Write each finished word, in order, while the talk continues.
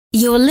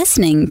You're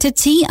listening to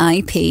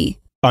TIP.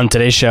 On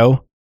today's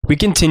show, we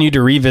continue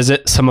to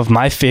revisit some of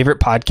my favorite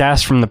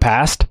podcasts from the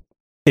past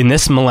in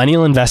this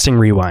Millennial Investing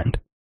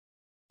Rewind.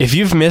 If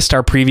you've missed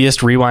our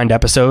previous Rewind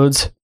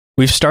episodes,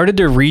 we've started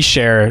to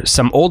reshare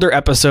some older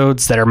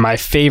episodes that are my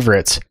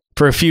favorites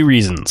for a few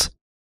reasons.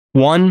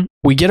 One,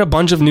 we get a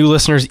bunch of new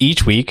listeners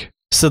each week,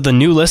 so the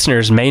new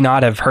listeners may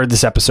not have heard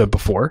this episode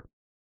before.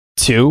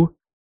 Two,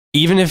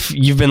 even if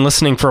you've been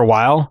listening for a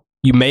while,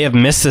 you may have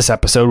missed this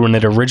episode when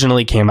it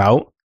originally came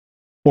out.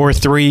 Or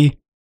three,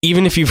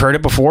 even if you've heard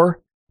it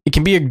before, it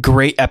can be a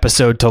great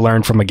episode to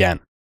learn from again.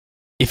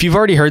 If you've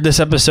already heard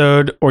this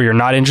episode or you're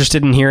not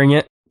interested in hearing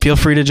it, feel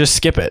free to just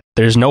skip it.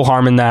 There's no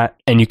harm in that,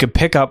 and you could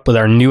pick up with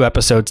our new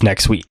episodes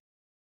next week.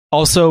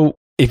 Also,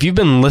 if you've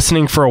been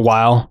listening for a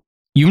while,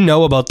 you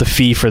know about the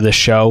fee for this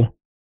show.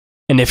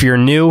 And if you're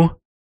new,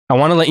 I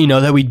want to let you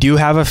know that we do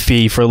have a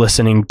fee for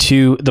listening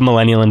to the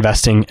Millennial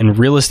Investing and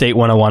Real Estate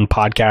 101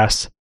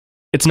 podcasts.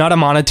 It's not a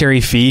monetary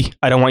fee.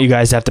 I don't want you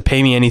guys to have to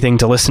pay me anything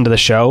to listen to the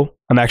show.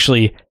 I'm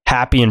actually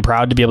happy and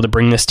proud to be able to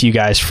bring this to you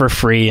guys for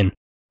free and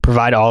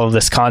provide all of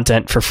this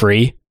content for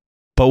free.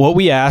 But what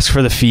we ask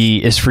for the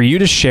fee is for you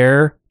to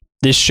share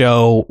this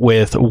show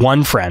with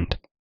one friend.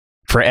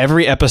 For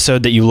every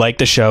episode that you like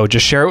the show,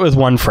 just share it with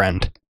one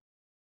friend.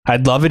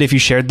 I'd love it if you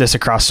shared this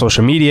across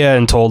social media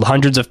and told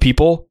hundreds of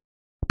people,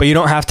 but you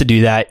don't have to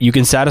do that. You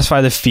can satisfy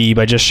the fee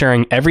by just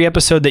sharing every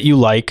episode that you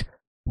like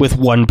with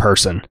one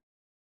person.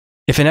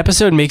 If an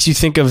episode makes you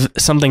think of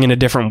something in a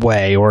different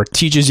way or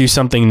teaches you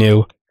something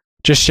new,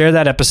 just share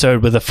that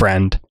episode with a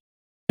friend.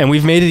 And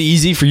we've made it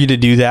easy for you to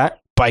do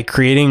that by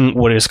creating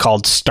what is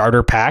called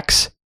starter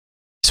packs.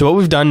 So what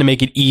we've done to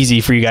make it easy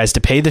for you guys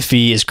to pay the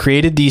fee is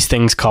created these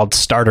things called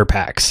starter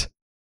packs.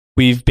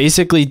 We've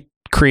basically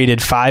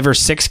created 5 or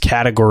 6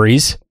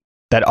 categories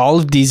that all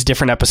of these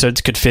different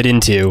episodes could fit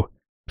into,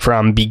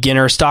 from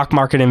beginner stock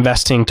market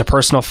investing to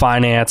personal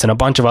finance and a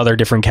bunch of other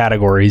different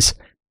categories.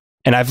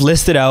 And I've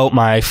listed out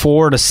my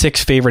 4 to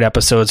 6 favorite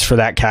episodes for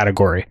that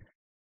category.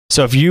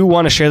 So if you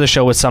want to share the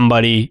show with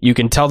somebody, you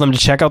can tell them to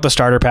check out the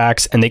starter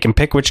packs and they can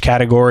pick which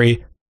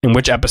category and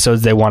which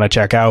episodes they want to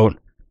check out.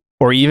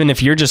 Or even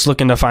if you're just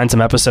looking to find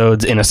some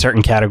episodes in a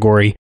certain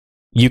category,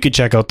 you could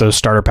check out those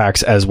starter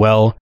packs as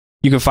well.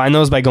 You can find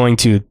those by going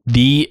to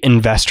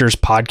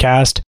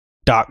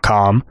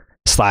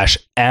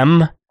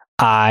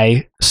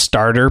theinvestorspodcast.com/MI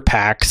starter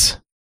packs.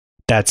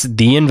 That's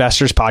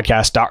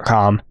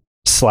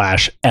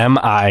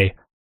theinvestorspodcast.com/MI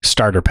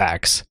starter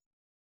packs.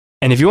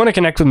 And if you want to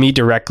connect with me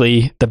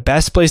directly, the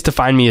best place to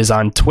find me is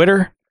on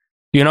Twitter.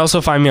 You can also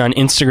find me on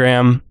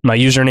Instagram. My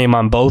username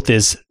on both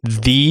is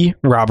The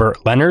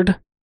Robert Leonard.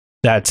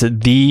 That's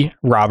The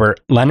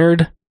Robert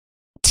Leonard.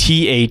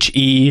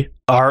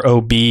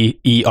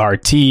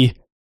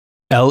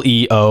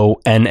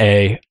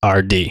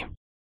 TheRobertLeonard.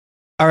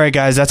 All right,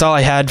 guys, that's all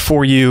I had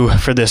for you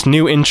for this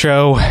new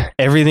intro.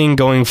 Everything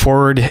going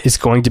forward is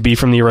going to be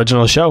from the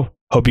original show.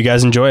 Hope you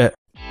guys enjoy it.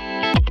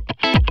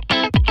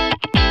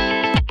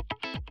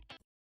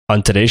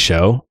 On today's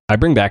show, I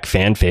bring back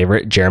fan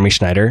favorite Jeremy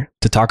Schneider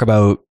to talk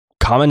about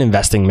common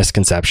investing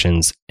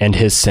misconceptions and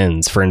his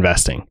sins for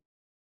investing,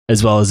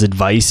 as well as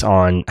advice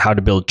on how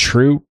to build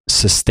true,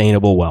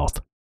 sustainable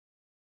wealth.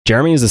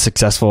 Jeremy is a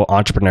successful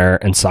entrepreneur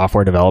and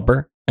software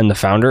developer and the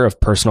founder of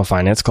Personal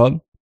Finance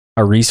Club,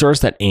 a resource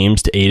that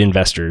aims to aid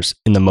investors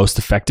in the most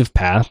effective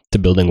path to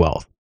building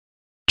wealth.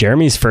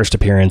 Jeremy's first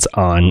appearance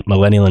on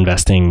Millennial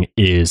Investing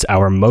is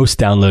our most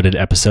downloaded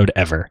episode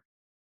ever.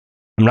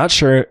 I'm not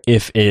sure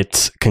if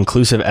it's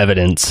conclusive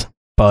evidence,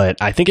 but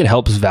I think it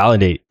helps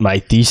validate my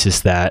thesis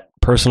that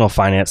personal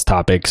finance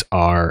topics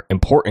are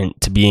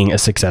important to being a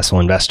successful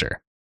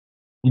investor.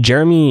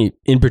 Jeremy,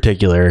 in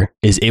particular,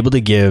 is able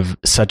to give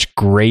such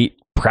great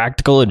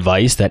practical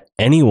advice that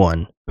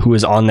anyone who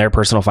is on their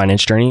personal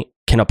finance journey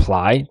can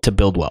apply to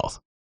build wealth.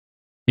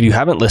 If you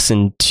haven't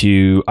listened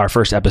to our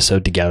first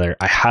episode together,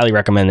 I highly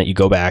recommend that you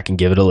go back and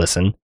give it a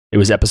listen. It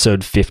was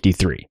episode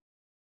 53.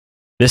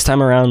 This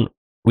time around,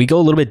 we go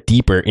a little bit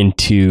deeper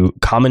into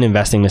common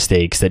investing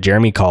mistakes that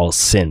Jeremy calls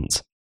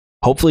sins,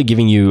 hopefully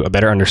giving you a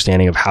better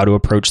understanding of how to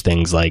approach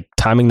things like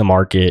timing the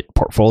market,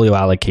 portfolio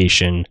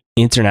allocation,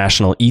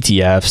 international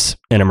ETFs,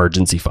 and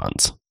emergency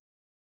funds.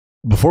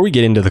 Before we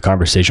get into the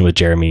conversation with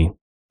Jeremy,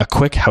 a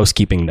quick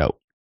housekeeping note.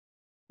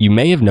 You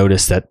may have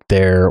noticed that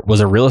there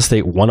was a Real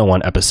Estate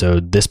 101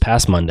 episode this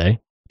past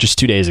Monday, just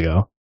 2 days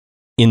ago,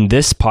 in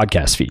this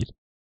podcast feed.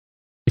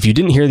 If you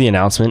didn't hear the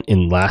announcement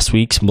in last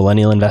week's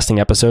Millennial Investing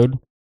episode,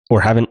 or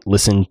haven't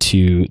listened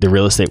to the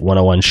Real Estate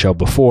 101 show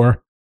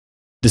before,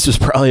 this was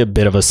probably a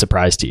bit of a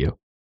surprise to you.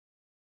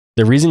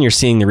 The reason you're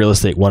seeing the Real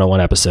Estate 101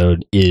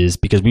 episode is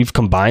because we've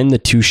combined the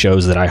 2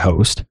 shows that I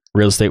host,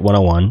 Real Estate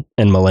 101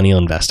 and Millennial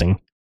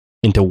Investing,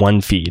 into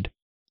one feed,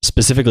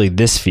 specifically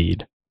this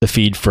feed, the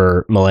feed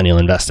for Millennial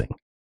Investing.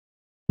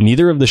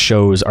 Neither of the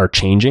shows are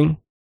changing.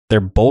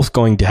 They're both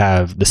going to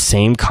have the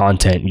same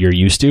content you're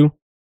used to.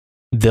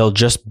 They'll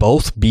just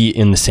both be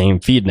in the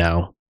same feed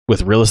now,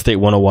 with Real Estate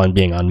 101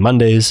 being on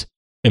Mondays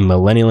and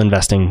Millennial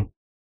Investing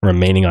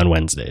remaining on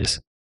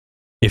Wednesdays.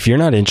 If you're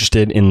not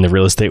interested in the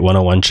Real Estate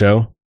 101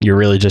 show, you're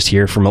really just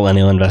here for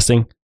millennial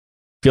investing,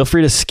 feel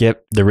free to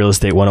skip the Real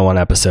Estate 101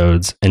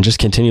 episodes and just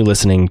continue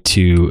listening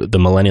to the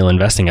millennial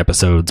investing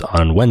episodes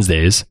on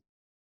Wednesdays.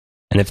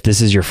 And if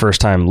this is your first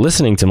time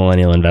listening to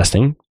millennial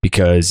investing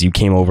because you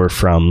came over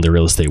from the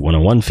Real Estate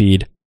 101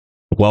 feed,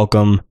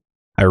 welcome.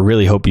 I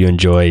really hope you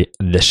enjoy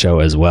this show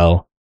as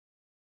well.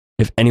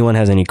 If anyone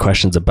has any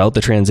questions about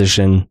the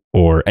transition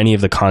or any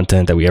of the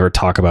content that we ever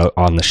talk about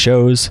on the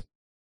shows,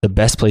 the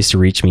best place to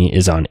reach me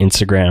is on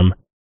Instagram.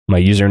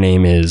 My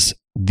username is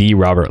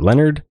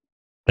TheRobertLeonard.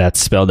 That's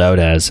spelled out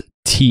as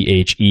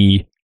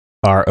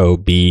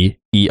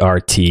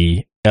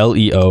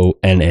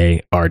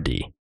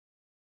TheRobertLeonard.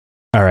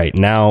 All right,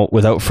 now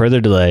without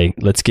further delay,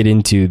 let's get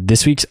into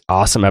this week's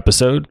awesome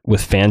episode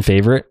with fan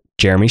favorite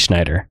Jeremy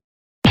Schneider.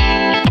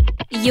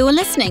 You're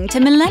listening to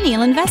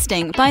Millennial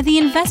Investing by the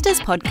Investors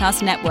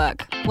Podcast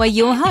Network, where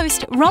your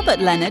host, Robert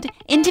Leonard,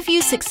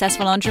 interviews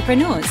successful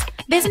entrepreneurs,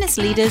 business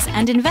leaders,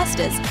 and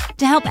investors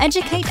to help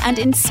educate and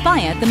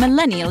inspire the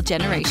millennial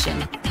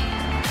generation.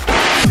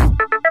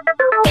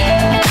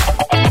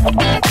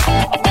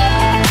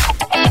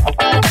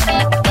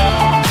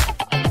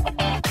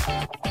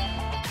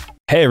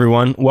 Hey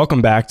everyone,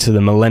 welcome back to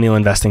the Millennial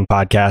Investing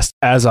Podcast.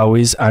 As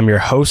always, I'm your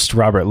host,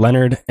 Robert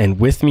Leonard, and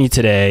with me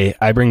today,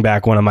 I bring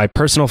back one of my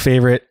personal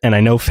favorite and I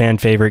know fan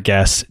favorite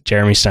guests,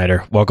 Jeremy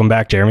Schneider. Welcome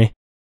back, Jeremy.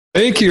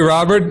 Thank you,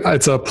 Robert.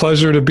 It's a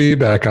pleasure to be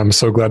back. I'm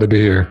so glad to be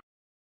here.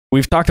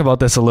 We've talked about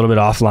this a little bit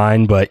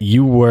offline, but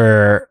you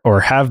were or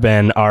have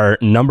been our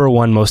number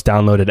one most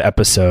downloaded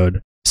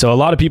episode. So a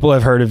lot of people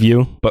have heard of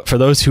you, but for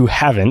those who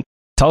haven't,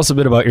 tell us a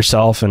bit about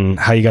yourself and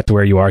how you got to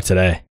where you are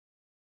today.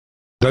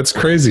 That's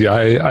crazy.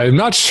 I'm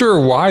not sure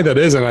why that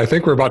is, and I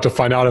think we're about to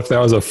find out if that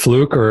was a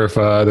fluke or if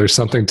there's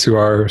something to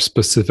our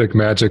specific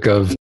magic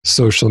of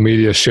social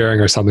media sharing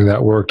or something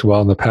that worked well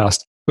in the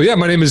past. But yeah,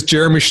 my name is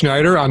Jeremy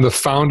Schneider. I'm the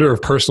founder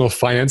of Personal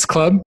Finance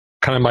Club.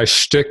 Kind of my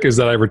shtick is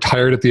that I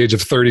retired at the age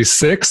of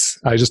 36.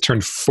 I just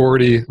turned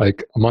 40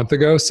 like a month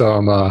ago, so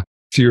I'm a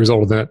few years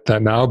older than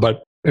that now.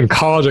 But in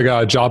college, I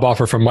got a job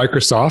offer from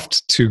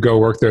Microsoft to go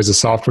work there as a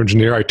software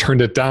engineer. I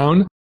turned it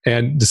down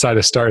and decided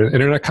to start an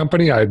internet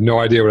company. I had no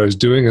idea what I was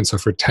doing. And so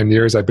for 10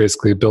 years, I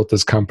basically built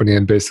this company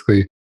and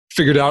basically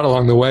figured it out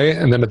along the way.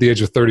 And then at the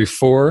age of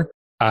 34,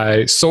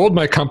 I sold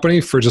my company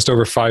for just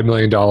over $5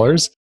 million.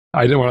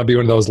 I didn't want to be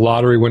one of those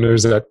lottery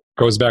winners that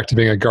goes back to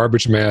being a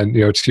garbage man,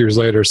 2 years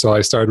later. So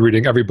I started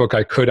reading every book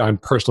I could on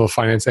personal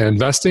finance and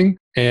investing.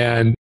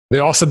 And they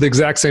all said the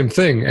exact same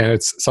thing. And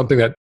it's something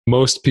that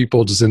most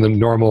people just in the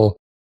normal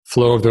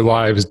flow of their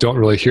lives don't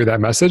really hear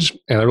that message.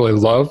 And I really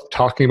love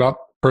talking about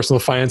personal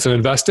finance and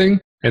investing.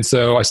 And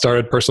so I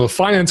started Personal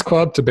Finance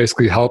Club to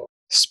basically help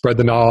spread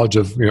the knowledge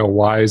of,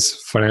 wise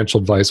financial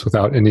advice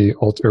without any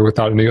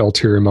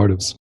ulterior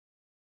motives.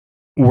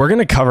 We're going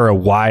to cover a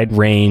wide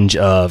range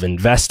of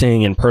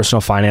investing and personal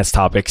finance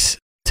topics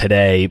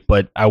today,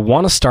 but I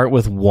want to start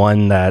with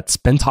one that's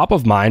been top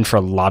of mind for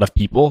a lot of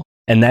people.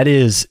 And that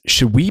is,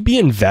 should we be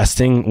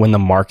investing when the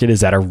market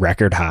is at a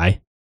record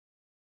high?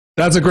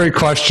 That's a great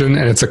question.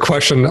 And it's a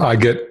question I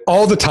get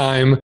all the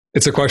time.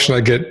 It's a question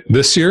I get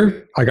this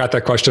year. I got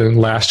that question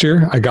last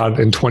year. I got it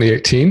in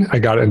 2018. I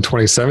got it in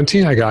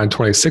 2017. I got it in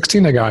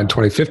 2016. I got it in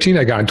 2015.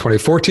 I got it in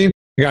 2014. I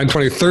got it in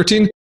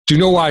 2013. Do you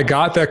know why I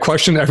got that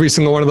question every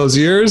single one of those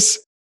years?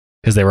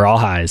 Because they were all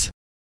highs.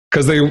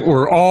 Because they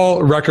were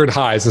all record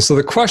highs. And so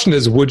the question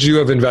is, would you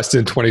have invested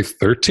in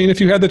 2013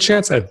 if you had the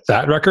chance at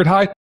that record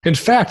high? In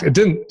fact, it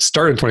didn't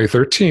start in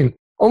 2013.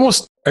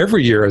 Almost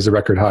every year is a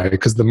record high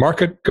because the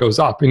market goes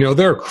up.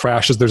 There are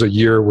crashes. There's a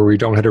year where we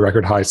don't hit a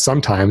record high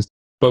sometimes.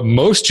 But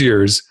most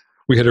years,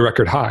 we hit a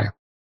record high.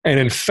 And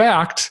in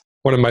fact,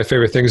 one of my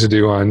favorite things to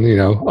do on,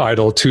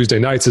 idle Tuesday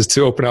nights is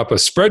to open up a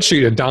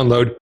spreadsheet and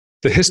download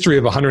the history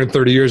of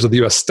 130 years of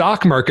the US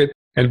stock market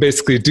and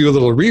basically do a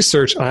little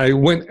research. I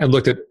went and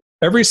looked at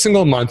every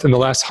single month in the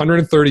last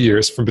 130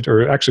 years,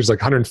 or actually it's like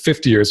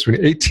 150 years,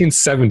 between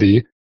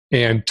 1870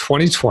 and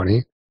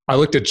 2020. I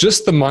looked at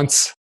just the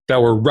months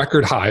that were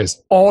record highs,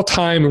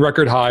 all-time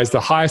record highs, the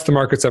highest the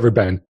market's ever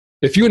been.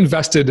 If you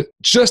invested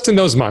just in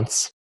those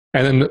months,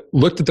 and then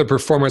looked at the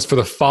performance for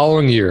the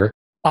following year,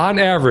 on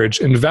average,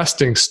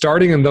 investing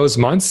starting in those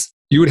months,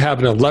 you would have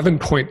an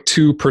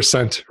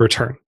 11.2%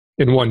 return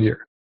in 1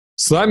 year.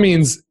 So that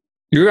means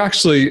you're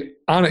actually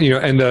on it,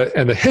 and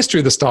the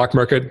history of the stock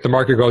market, the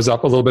market goes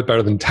up a little bit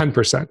better than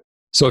 10%.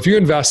 So if you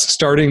invest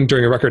starting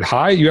during a record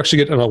high, you actually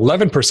get an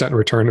 11%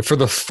 return for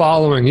the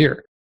following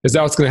year. Is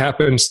that what's going to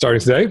happen starting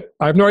today?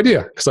 I have no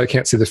idea because I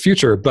can't see the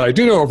future. But I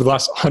do know over the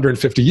last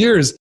 150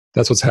 years,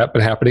 that's what's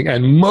been happening.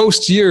 And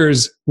most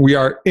years we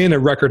are in a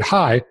record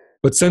high.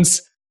 But since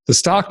the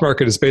stock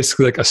market is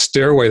basically like a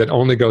stairway that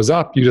only goes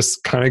up, you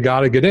just kind of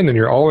got to get in and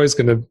you're always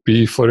going to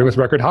be flirting with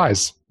record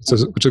highs, which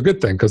is a good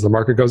thing because the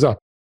market goes up.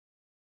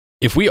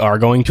 If we are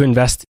going to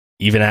invest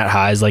even at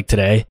highs like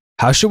today,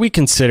 how should we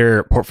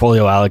consider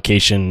portfolio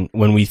allocation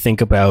when we think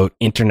about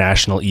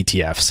international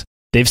ETFs?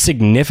 They've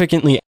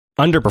significantly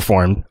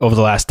underperformed over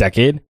the last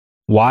decade.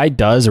 Why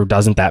does or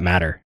doesn't that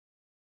matter?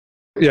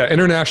 Yeah,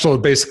 international,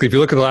 basically, if you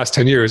look at the last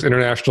 10 years,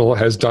 international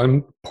has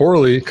done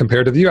poorly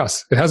compared to the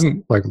US. It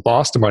hasn't like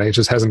lost money, it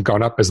just hasn't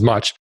gone up as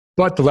much.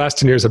 But the last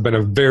 10 years have been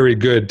a very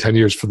good 10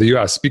 years for the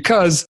US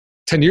because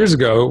 10 years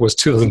ago was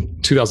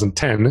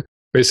 2010,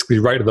 basically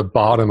right at the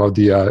bottom of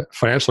the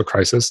financial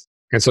crisis.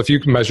 And so if you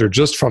can measure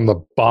just from the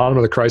bottom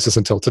of the crisis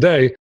until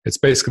today, it's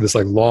basically this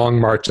like long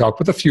march up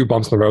with a few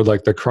bumps in the road,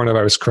 like the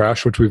coronavirus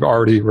crash, which we've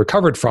already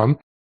recovered from.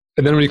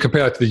 And then when you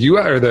compare that to the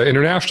US or the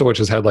international, which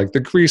has had like the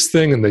Greece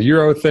thing and the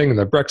Euro thing and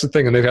the Brexit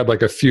thing, and they've had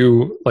like a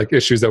few like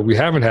issues that we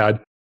haven't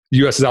had,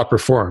 the US has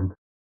outperformed.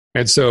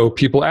 And so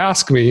people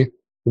ask me,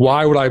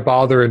 why would I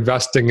bother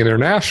investing in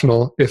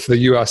international if the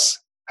US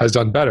has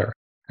done better?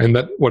 And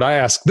that what I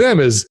ask them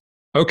is,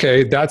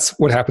 okay, that's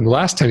what happened the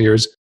last 10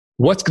 years.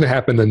 What's going to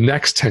happen the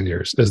next 10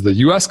 years? Is the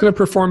US going to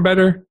perform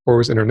better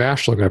or is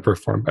international going to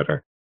perform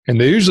better?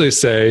 And they usually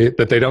say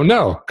that they don't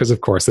know, because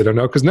of course they don't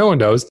know because no one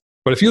knows.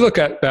 But if you look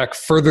at back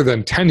further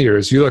than 10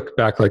 years, you look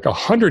back like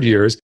 100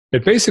 years,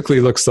 it basically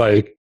looks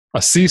like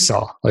a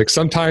seesaw. Like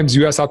sometimes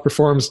US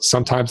outperforms,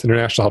 sometimes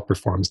international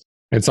outperforms.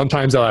 And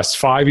sometimes that lasts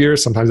 5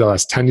 years, sometimes that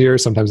lasts 10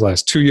 years, sometimes that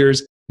lasts 2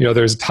 years. You know,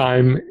 there's a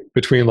time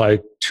between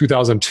like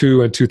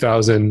 2002 and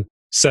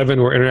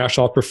 2007 where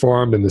international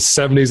outperformed, in the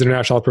 70s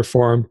international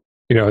outperformed,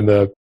 you know, in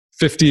the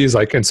 50s,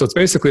 like, and so it's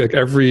basically like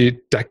every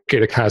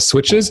decade it kind of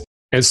switches.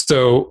 And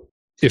so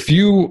if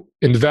you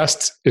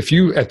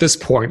at this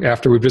point,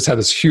 after we've just had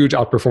this huge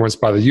outperformance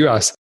by the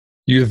US,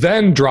 you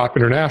then drop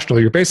international,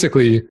 you're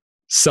basically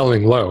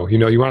selling low. You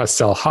know, you want to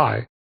sell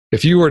high.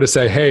 If you were to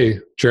say, hey,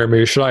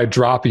 Jeremy, should I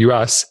drop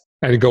US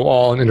and go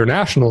all in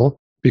international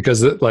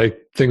because like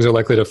things are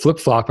likely to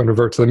flip-flop and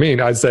revert to the mean,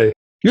 I'd say,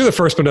 you're the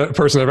first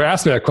person to ever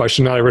ask me that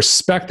question. And I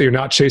respect that you're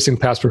not chasing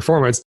past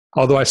performance,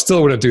 although I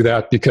still wouldn't do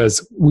that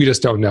because we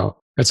just don't know.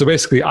 And so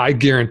basically, I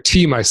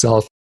guarantee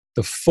myself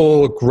the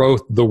full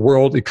growth the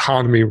world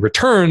economy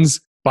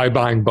returns by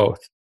buying both.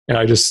 And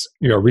I just,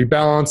 you know,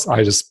 rebalance.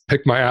 I just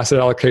pick my asset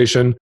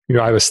allocation. You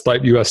know, I have a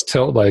slight US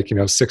tilt, like, you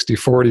know,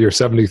 60-40 or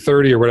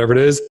 70-30 or whatever it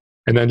is.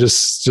 And then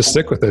just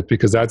stick with it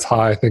because that's how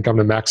I think I'm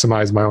going to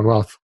maximize my own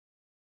wealth.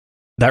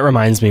 That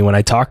reminds me, when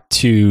I talked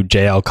to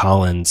JL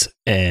Collins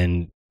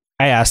and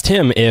I asked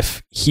him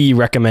if he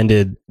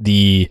recommended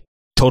the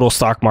total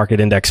stock market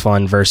index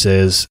fund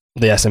versus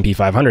the S&P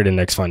 500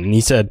 index fund. And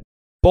he said,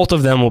 both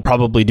of them will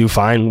probably do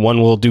fine. One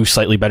will do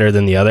slightly better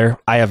than the other.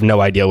 I have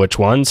no idea which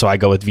one, so I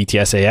go with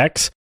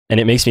VTSAX. And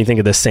it makes me think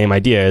of the same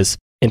idea as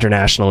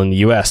international in the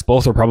US.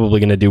 Both are probably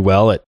going to do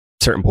well at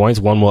certain points.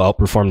 One will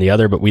outperform the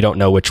other, but we don't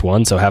know which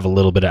one. So have a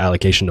little bit of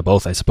allocation to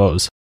both, I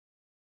suppose.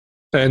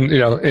 And, you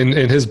know, in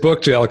his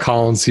book, J.L.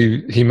 Collins,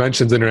 he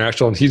mentions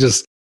international and he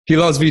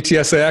loves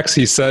VTSAX.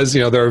 He says,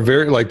 you know, there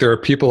are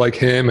people like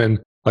him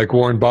and like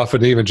Warren Buffett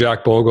and even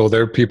Jack Bogle.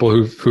 There are people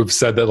who've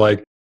said that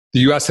like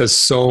the US has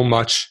so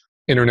much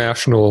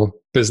international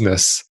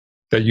business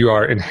that you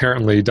are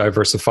inherently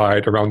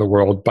diversified around the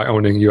world by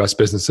owning US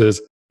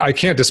businesses. I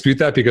can't dispute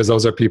that because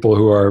those are people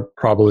who are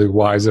probably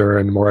wiser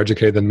and more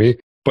educated than me.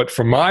 But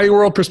from my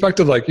world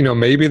perspective, like, you know,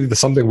 maybe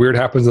something weird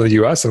happens in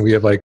the US and we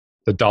have like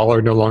the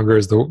dollar no longer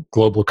is the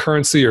global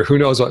currency, or who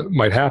knows what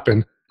might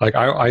happen. Like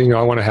I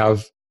want to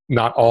have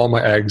not all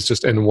my eggs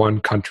just in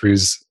one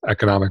country's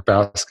economic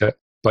basket.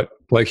 But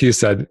like he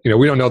said, you know,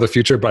 we don't know the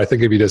future, but I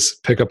think if you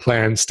just pick a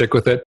plan, stick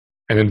with it,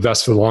 and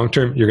invest for the long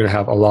term, you're going to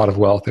have a lot of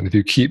wealth. And if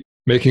you keep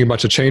making a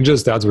bunch of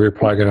changes, that's where you're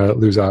probably going to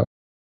lose out.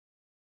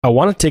 I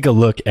want to take a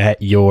look at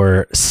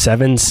your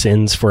 7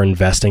 sins for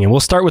investing. And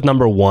we'll start with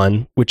number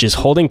 1, which is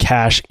holding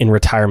cash in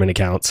retirement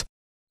accounts.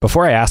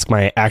 Before I ask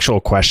my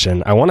actual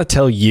question, I want to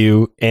tell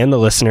you and the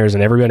listeners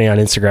and everybody on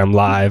Instagram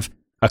Live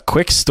a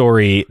quick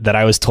story that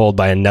I was told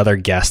by another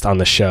guest on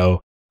the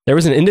show. There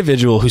was an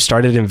individual who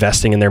started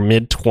investing in their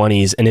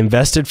mid-20s and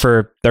invested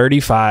for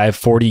 35,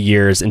 40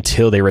 years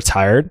until they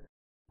retired.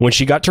 When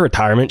she got to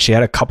retirement, she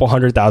had a couple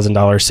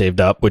 $100,000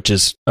 saved up, which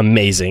is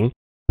amazing,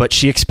 but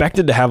she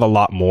expected to have a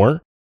lot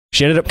more.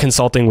 She ended up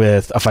consulting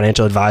with a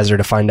financial advisor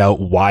to find out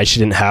why she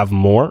didn't have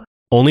more,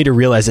 only to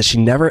realize that she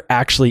never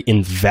actually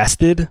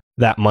invested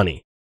that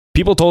money.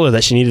 People told her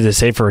that she needed to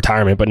save for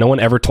retirement, but no one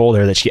ever told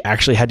her that she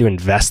actually had to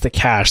invest the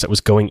cash that was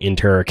going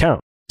into her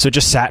account. So it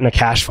just sat in a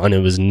cash fund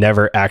and was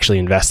never actually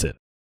invested.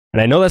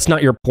 And I know that's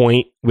not your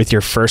point with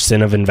your first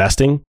sin of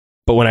investing,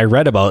 but when I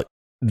read about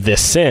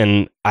this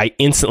sin, I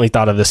instantly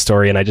thought of this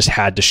story and I just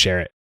had to share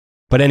it.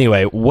 But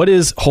anyway, what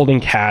is holding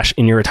cash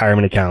in your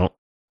retirement account?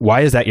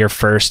 Why is that your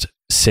first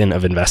sin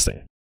of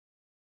investing?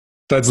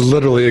 That's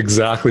literally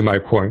exactly my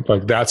point.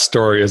 Like that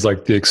story is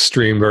like the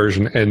extreme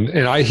version.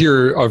 And I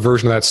hear a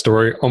version of that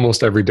story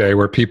almost every day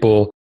where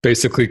people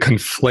basically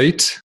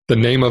conflate the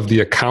name of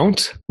the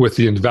account with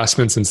the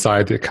investments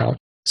inside the account.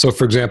 So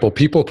for example,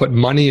 people put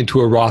money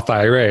into a Roth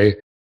IRA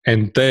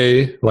and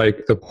they,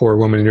 like the poor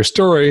woman in your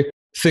story,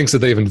 thinks that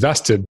they've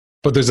invested.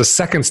 But there's a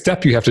second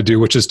step you have to do,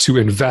 which is to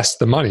invest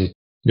the money.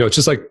 You know, it's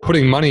just like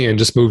putting money in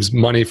just moves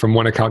money from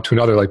one account to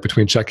another, like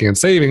between checking and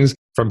savings,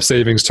 from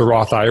savings to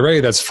Roth IRA,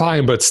 that's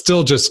fine, but it's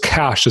still just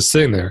cash is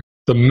sitting there.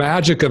 The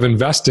magic of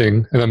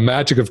investing and the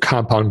magic of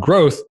compound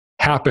growth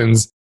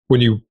happens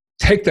when you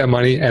take that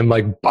money and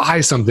like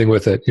buy something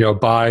with it,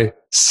 buy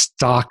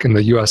stock in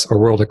the US or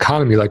world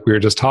economy like we were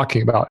just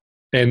talking about.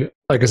 And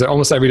like I said,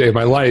 almost every day of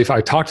my life,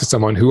 I talk to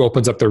someone who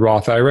opens up their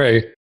Roth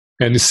IRA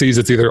and sees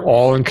it's either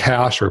all in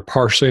cash or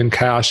partially in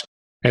cash.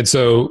 And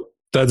so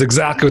that's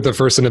exactly what the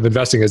first sin of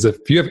investing is.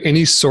 If you have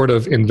any sort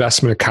of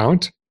investment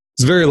account,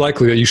 it's very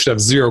likely that you should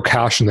have zero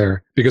cash in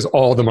there because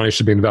all the money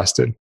should be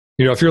invested.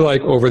 If you're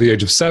like over the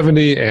age of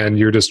 70 and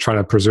you're just trying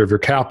to preserve your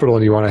capital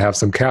and you want to have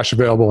some cash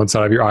available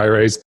inside of your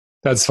IRAs,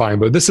 that's fine.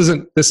 But this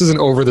isn't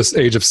over this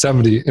age of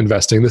 70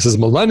 investing. This is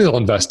millennial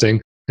investing.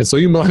 And so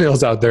you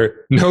millennials out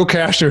there, no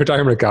cash in your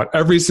retirement account.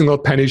 Every single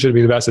penny should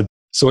be invested.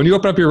 So when you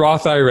open up your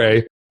Roth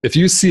IRA, if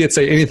you see it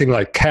say anything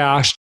like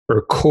cash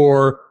or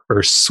core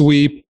or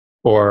sweep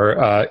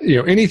or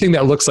anything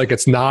that looks like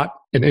it's not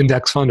an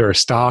index fund or a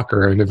stock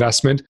or an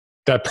investment,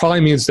 that probably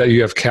means that you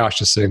have cash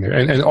just sitting there.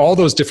 And all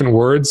those different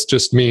words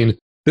just mean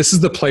this is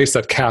the place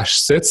that cash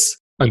sits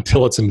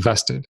until it's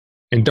invested.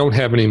 And don't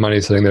have any money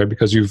sitting there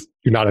because you're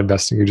not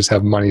investing. You just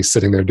have money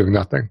sitting there doing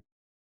nothing.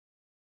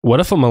 What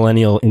if a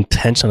millennial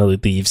intentionally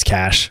leaves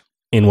cash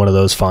in one of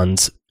those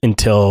funds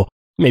until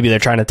maybe they're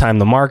trying to time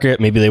the market,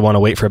 maybe they want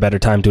to wait for a better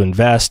time to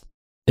invest?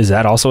 Is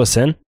that also a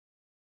sin?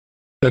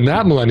 Then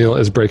that millennial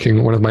is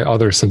breaking one of my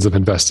other sins of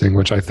investing,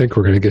 which I think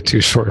we're going to get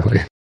to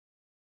shortly.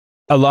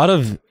 A lot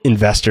of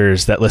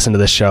investors that listen to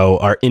this show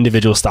are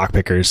individual stock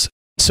pickers.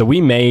 So we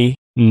may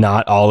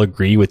not all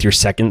agree with your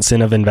second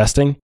sin of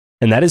investing,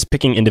 and that is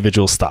picking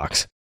individual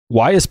stocks.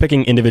 Why is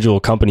picking individual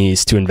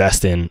companies to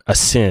invest in a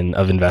sin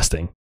of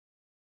investing?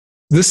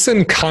 This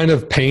sin kind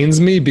of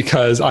pains me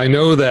because I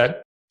know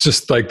that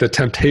just like the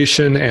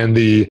temptation and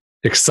the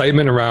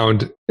excitement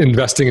around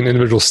investing in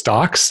individual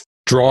stocks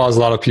draws a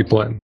lot of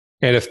people in.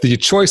 And if the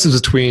choice is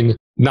between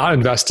not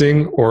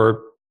investing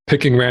or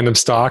picking random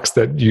stocks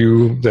that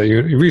you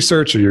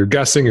research or you're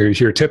guessing or you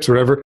hear tips or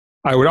whatever,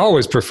 I would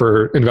always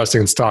prefer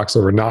investing in stocks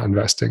over not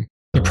investing.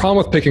 The problem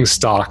with picking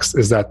stocks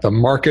is that the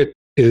market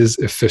is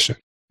efficient.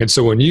 And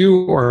so when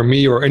you or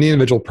me or any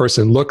individual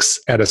person looks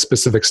at a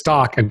specific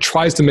stock and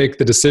tries to make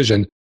the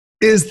decision,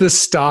 is this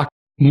stock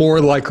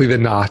more likely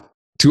than not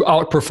to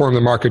outperform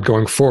the market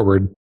going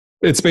forward?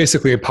 It's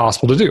basically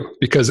impossible to do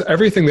because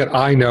everything that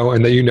I know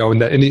and that you know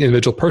and that any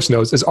individual person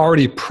knows is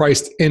already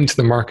priced into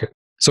the market.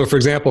 So for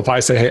example, if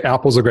I say, hey,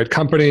 Apple's a great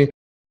company,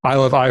 I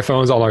love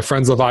iPhones, all my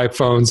friends love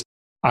iPhones,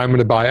 I'm going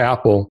to buy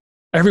Apple.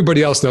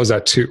 Everybody else knows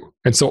that too.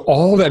 And so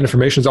all that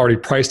information is already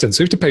priced in.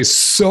 So you have to pay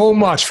so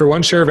much for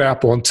one share of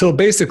Apple until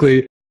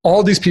basically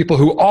all these people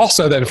who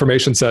also have that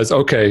information says,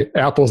 okay,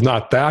 Apple's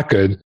not that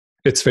good.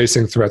 It's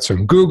facing threats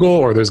from Google,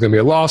 or there's going to be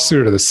a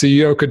lawsuit, or the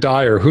CEO could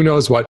die, or who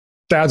knows what.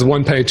 That's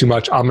one penny too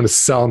much. I'm going to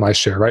sell my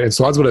share, right? And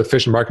so that's what an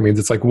efficient market means.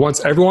 It's like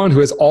once everyone who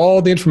has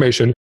all the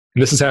information,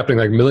 and this is happening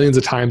like millions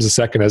of times a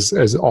second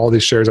as all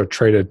these shares are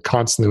traded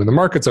constantly when the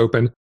market's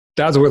open,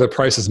 that's where the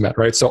price is met,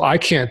 right? So I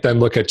can't then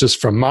look at just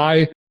from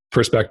my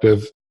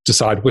perspective,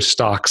 decide which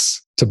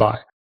stocks to buy.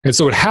 And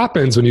so what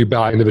happens when you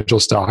buy individual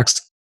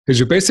stocks is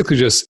you're basically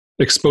just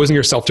exposing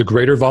yourself to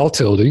greater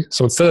volatility.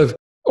 So instead of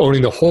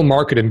owning the whole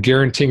market and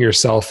guaranteeing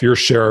yourself your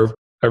share of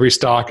every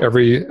stock,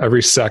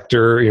 every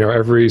sector,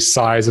 every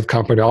size of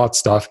company, all that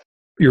stuff,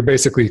 you're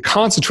basically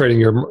concentrating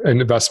your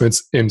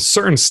investments in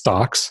certain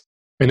stocks,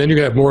 and then you're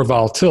going to have more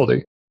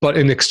volatility. But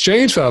in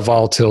exchange for that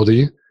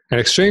volatility, in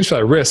exchange for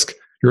that risk,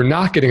 you're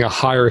not getting a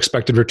higher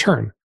expected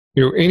return.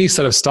 Any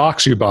set of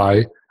stocks you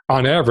buy,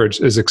 on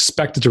average, is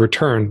expected to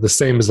return the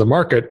same as the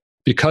market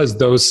because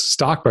those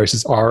stock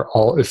prices are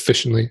all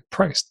efficiently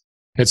priced.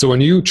 And so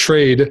when you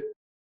trade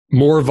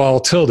more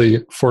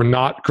volatility for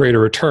not greater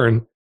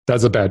return,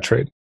 that's a bad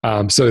trade.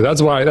 So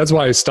that's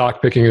why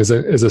stock picking is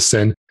a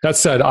sin. That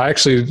said, I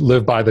actually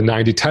live by the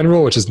 90-10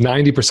 rule, which is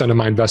 90% of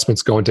my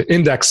investments go into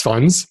index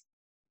funds,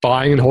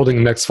 buying and holding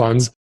index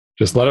funds.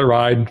 Just let it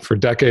ride for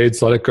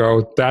decades, let it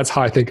go. That's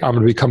how I think I'm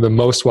going to become the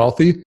most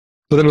wealthy.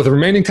 But then with the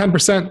remaining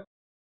 10%,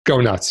 go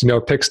nuts.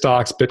 Pick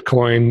stocks,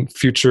 Bitcoin,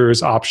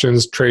 futures,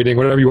 options, trading,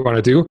 whatever you want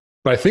to do.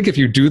 But I think if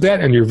you do that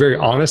and you're very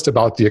honest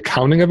about the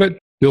accounting of it,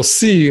 you'll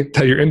see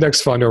that your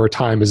index fund over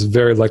time is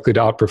very likely to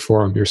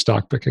outperform your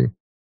stock picking.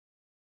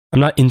 I'm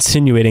not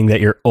insinuating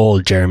that you're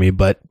old, Jeremy,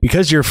 but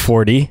because you're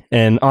 40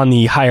 and on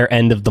the higher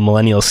end of the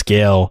millennial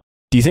scale,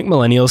 do you think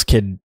millennials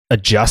could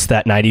adjust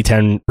that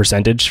 90-10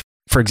 percentage?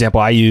 For example,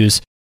 I use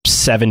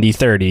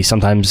 70-30,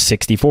 sometimes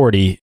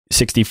 60-40,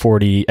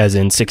 60-40 as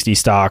in 60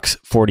 stocks,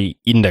 40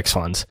 index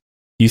funds.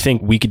 Do you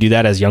think we could do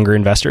that as younger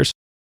investors?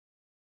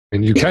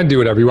 And you can do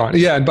whatever you want.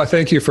 Yeah, but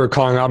thank you for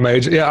calling out my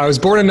age. Yeah, I was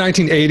born in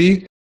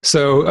 1980.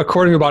 So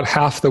according to about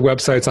half the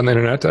websites on the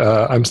internet,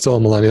 I'm still a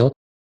millennial.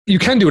 You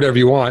can do whatever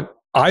you want.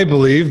 I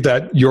believe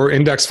that your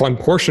index fund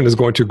portion is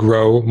going to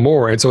grow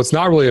more. And so it's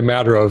not really a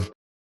matter of,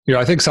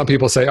 I think some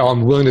people say, oh,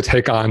 I'm willing to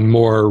take on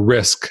more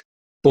risk.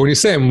 But when you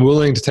say I'm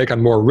willing to take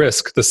on more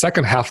risk, the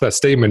second half of that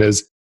statement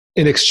is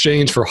in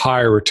exchange for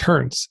higher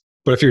returns.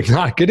 But if you're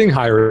not getting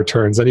higher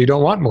returns, then you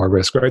don't want more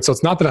risk, right? So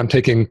it's not like I'm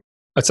taking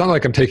a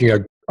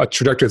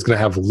trajectory that's going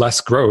to have less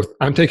growth.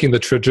 I'm taking the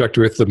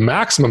trajectory with the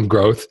maximum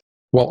growth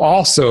while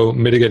also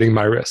mitigating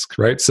my risk,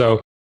 right?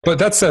 So But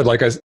that said,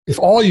 if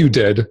all you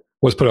did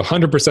was put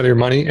 100% of your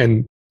money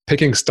in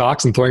picking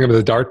stocks and throwing them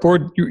at the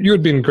dartboard, you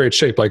would be in great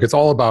shape. It's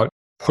all about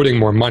putting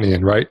more money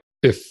in, right?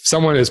 If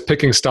someone is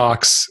picking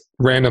stocks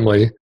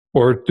randomly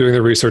or doing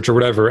the research or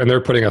whatever, and they're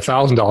putting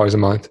 $1,000 a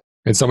month,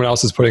 and someone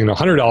else is putting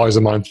 $100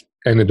 a month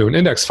and into an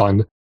index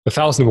fund, the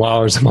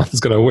 $1,000 a month is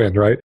going to win,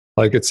 right?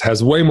 It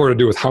has way more to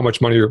do with how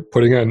much money you're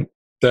putting in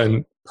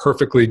than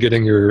perfectly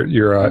getting your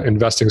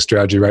investing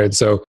strategy right. And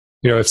so,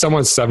 if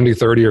someone's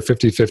 70-30 or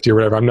 50-50 or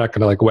whatever, I'm not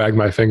going to wag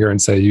my finger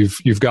and say you've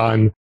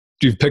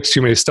picked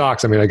too many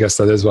stocks. I mean, I guess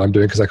that is what I'm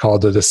doing because I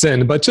called it a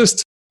sin, but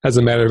just as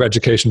a matter of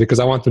education, because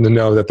I want them to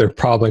know that they're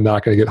probably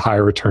not going to get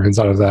higher returns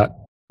out of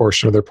that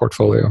portion of their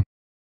portfolio.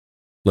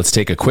 Let's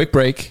take a quick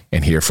break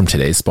and hear from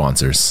today's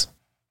sponsors.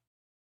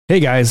 Hey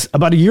guys,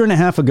 about a year and a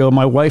half ago,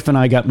 my wife and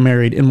I got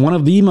married, and one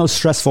of the most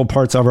stressful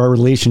parts of our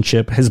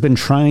relationship has been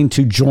trying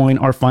to join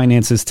our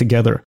finances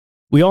together.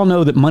 We all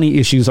know that money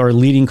issues are a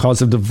leading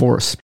cause of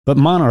divorce, but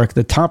Monarch,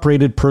 the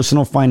top-rated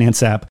personal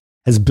finance app,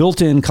 has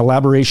built-in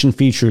collaboration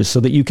features so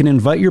that you can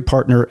invite your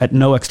partner at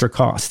no extra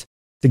cost.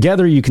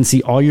 Together, you can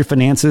see all your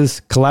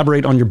finances,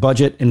 collaborate on your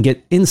budget, and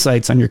get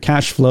insights on your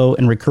cash flow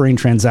and recurring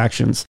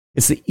transactions.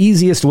 It's the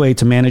easiest way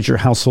to manage your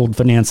household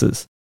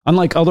finances.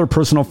 Unlike other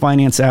personal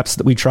finance apps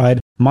that we tried,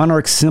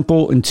 Monarch's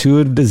simple,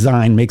 intuitive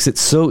design makes it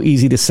so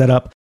easy to set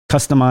up,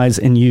 customize,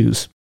 and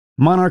use.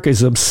 Monarch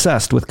is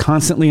obsessed with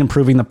constantly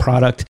improving the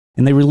product,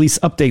 and they release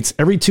updates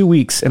every 2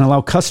 weeks and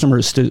allow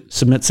customers to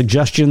submit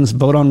suggestions,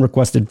 vote on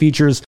requested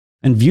features,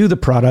 and view the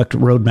product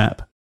roadmap.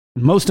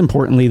 Most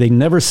importantly, they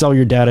never sell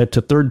your data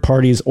to third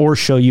parties or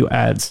show you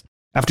ads.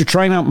 After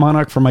trying out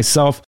Monarch for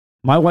myself,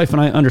 my wife and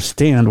I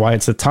understand why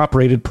it's the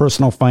top-rated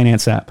personal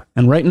finance app.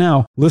 And right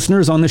now,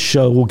 listeners on this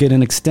show will get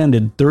an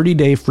extended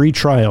 30-day free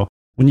trial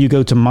when you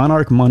go to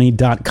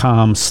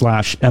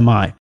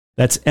monarchmoney.com/MI.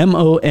 That's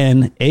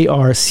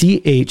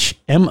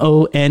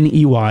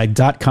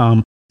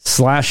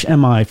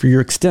monarchmoney.com/MI for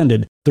your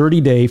extended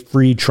 30-day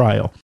free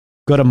trial.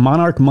 Go to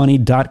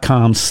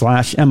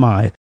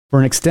monarchmoney.com/MI for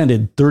an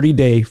extended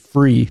 30-day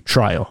free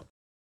trial.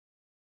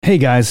 Hey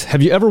guys,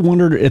 have you ever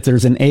wondered if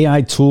there's an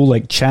AI tool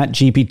like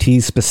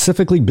ChatGPT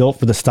specifically built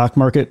for the stock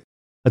market?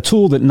 A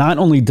tool that not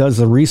only does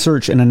the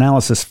research and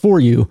analysis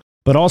for you,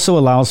 but also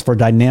allows for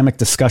dynamic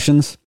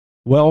discussions?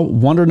 Well,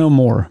 wonder no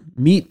more.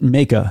 Meet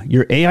Meka,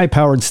 your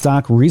AI-powered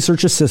stock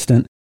research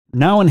assistant,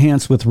 now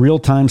enhanced with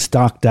real-time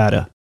stock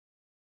data.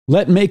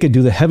 Let Meka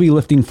do the heavy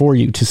lifting for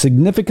you to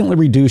significantly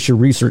reduce your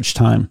research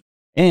time.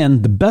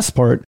 And the best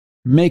part,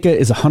 Meka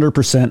is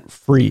 100%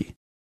 free.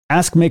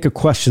 Ask Meka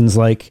questions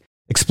like,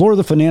 explore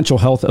the financial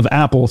health of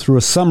Apple through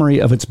a summary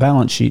of its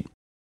balance sheet.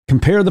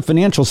 Compare the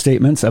financial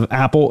statements of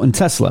Apple and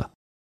Tesla.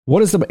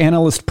 What is the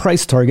analyst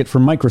price target for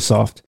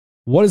Microsoft?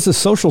 What is the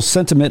social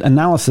sentiment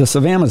analysis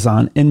of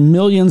Amazon? And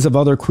millions of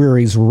other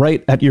queries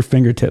right at your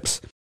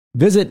fingertips.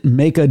 Visit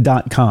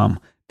Meka.com.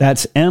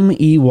 That's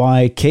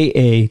MEYKA.com.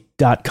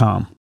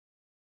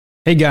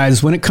 Hey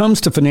guys, when it comes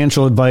to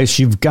financial advice,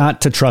 you've got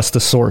to trust the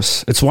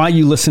source. It's why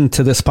you listen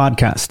to this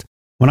podcast.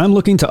 When I'm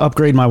looking to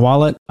upgrade my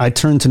wallet, I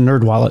turn to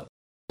NerdWallet.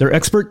 Their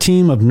expert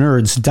team of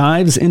nerds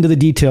dives into the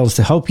details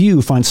to help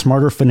you find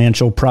smarter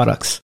financial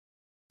products.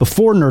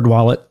 Before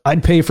NerdWallet,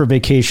 I'd pay for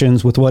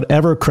vacations with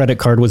whatever credit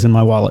card was in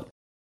my wallet.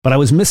 But I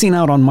was missing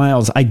out on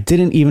miles I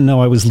didn't even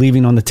know I was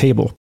leaving on the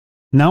table.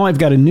 Now I've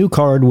got a new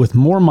card with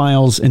more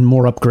miles and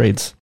more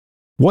upgrades.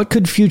 What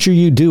could future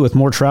you do with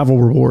more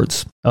travel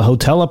rewards? A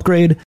hotel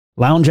upgrade?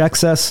 Lounge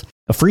access?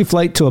 A free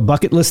flight to a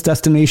bucket list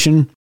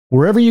destination?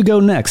 Wherever you go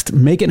next,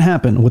 make it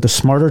happen with a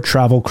smarter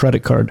travel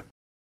credit card.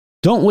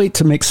 Don't wait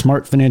to make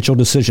smart financial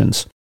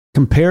decisions.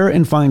 Compare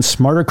and find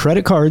smarter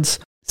credit cards,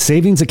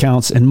 savings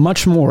accounts, and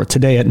much more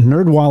today at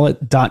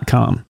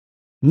nerdwallet.com.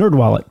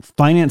 NerdWallet,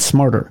 finance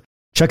smarter.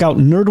 Check out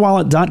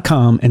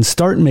nerdwallet.com and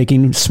start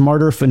making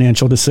smarter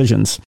financial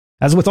decisions.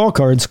 As with all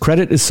cards,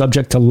 credit is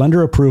subject to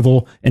lender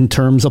approval and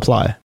terms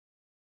apply.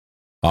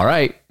 All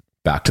right,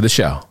 back to the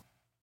show.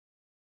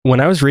 When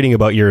I was reading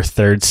about your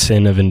third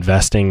sin of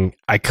investing,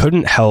 I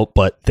couldn't help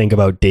but think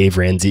about Dave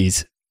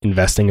Ramsey's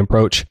investing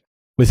approach.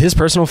 With his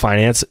personal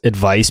finance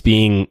advice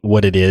being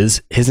what it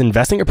is, his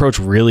investing approach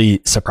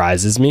really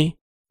surprises me.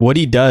 What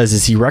he does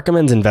is he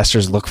recommends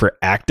investors look for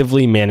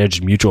actively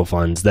managed mutual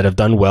funds that have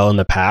done well in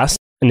the past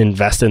and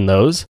invest in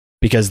those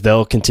because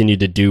they'll continue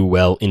to do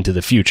well into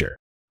the future.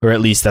 Or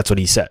at least that's what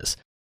he says.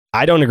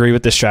 I don't agree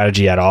with this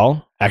strategy at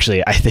all.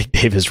 Actually, I think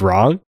Dave is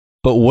wrong.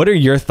 But what are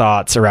your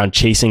thoughts around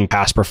chasing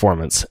past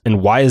performance,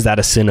 and why is that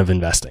a sin of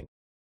investing?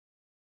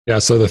 Yeah,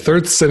 so the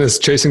third sin is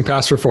chasing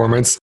past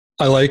performance.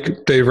 I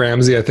like Dave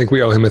Ramsey. I think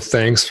we owe him a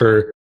thanks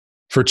for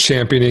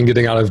championing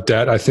getting out of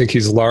debt. I think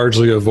he's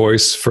largely a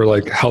voice for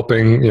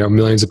helping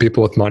millions of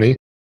people with money.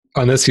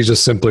 On this, he's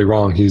just simply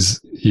wrong.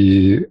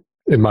 He,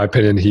 in my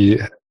opinion, he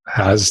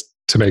has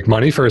to make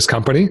money for his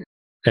company,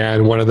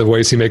 and one of the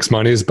ways he makes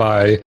money is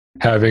by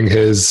having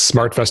his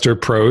SmartVestor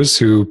pros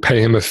who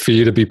pay him a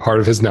fee to be part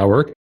of his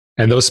network.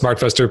 And those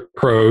SmartVestor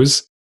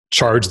pros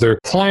charge their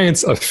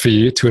clients a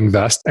fee to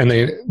invest, and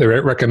they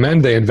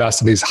recommend they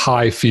invest in these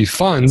high fee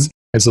funds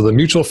And so the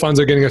mutual funds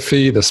are getting a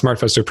fee, the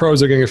SmartVestor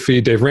Pros are getting a fee,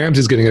 Dave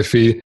Ramsey's getting a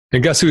fee.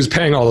 And guess who's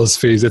paying all those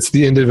fees? It's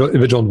the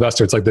individual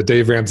investor. It's like the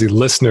Dave Ramsey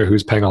listener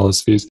who's paying all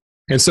those fees.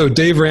 And so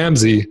Dave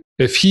Ramsey,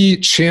 if he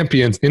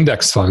champions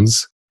index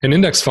funds, and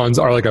index funds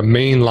are like a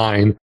main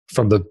line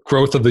from the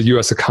growth of the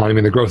US economy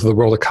and the growth of the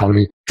world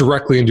economy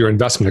directly into your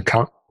investment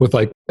account with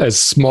like as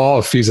small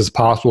of fees as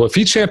possible. If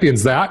he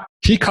champions that,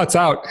 he cuts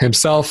out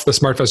himself, the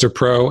SmartVestor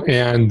Pro,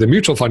 and the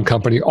mutual fund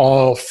company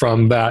all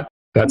from that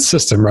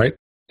system, right?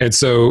 And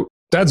so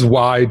that's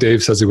why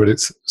Dave says what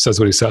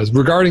he says.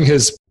 Regarding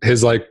his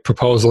like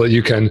proposal that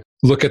you can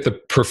look at the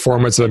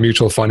performance of a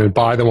mutual fund and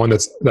buy the one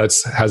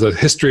that's has a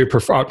history of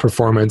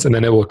outperformance, and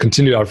then it will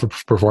continue to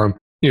outperform.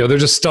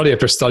 There's just study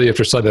after study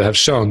after study that have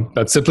shown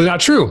that's simply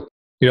not true.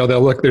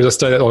 There's a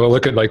study that will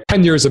look at like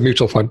 10 years of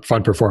mutual fund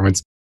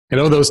performance. And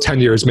of those 10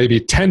 years,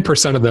 maybe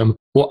 10% of them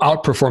will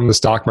outperform the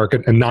stock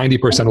market and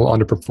 90% will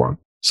underperform.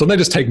 So they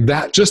just take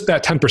that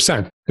 10%,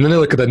 and then they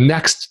look at the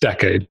next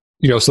decade.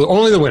 So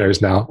only the winners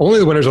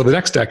of the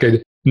next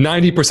decade,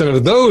 90%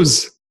 of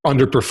those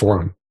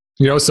underperform.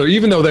 So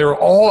even though they were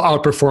all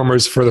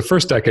outperformers for the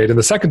first decade, in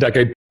the second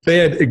decade, they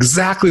had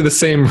exactly the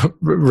same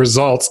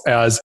results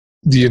as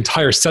the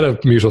entire set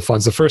of mutual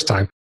funds the first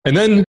time. And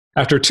then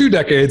after 2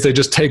 decades, they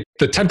just take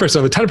the 10%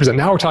 of the 10%.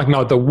 Now we're talking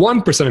about the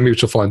 1% of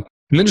mutual fund,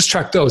 and then just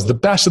track those, the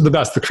best of the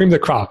best, the cream of the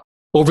crop.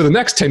 Over the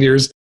next 10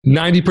 years,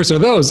 90%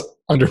 of those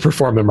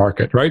underperform the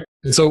market, right?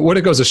 And so what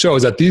it goes to show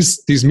is that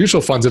these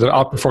mutual funds that have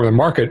outperformed the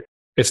market,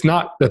 it's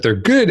not that they're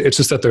good, it's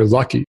just that they're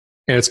lucky.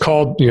 And it's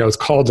called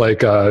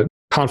like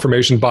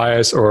confirmation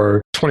bias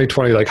or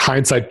 2020 like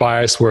hindsight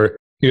bias, where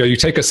you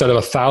take a set of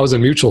 1,000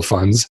 mutual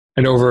funds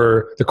and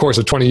over the course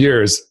of 20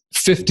 years,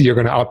 50 are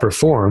going to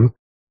outperform.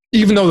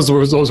 Even though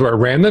those were at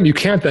random, you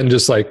can't then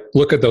just like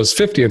look at those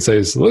 50 and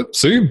say, look,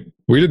 see,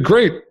 we did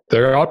great.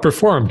 They're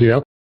outperformed,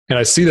 And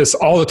I see this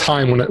all the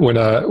time when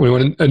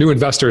a new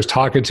investor is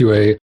talking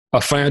to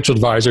a financial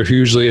advisor who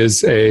usually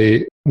is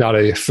not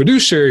a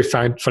fiduciary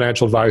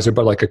financial advisor,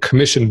 but like a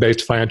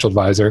commission-based financial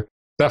advisor.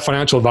 That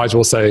financial advisor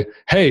will say,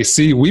 hey,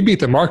 see, we beat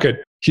the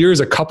market.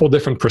 Here's a couple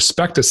different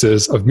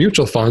prospectuses of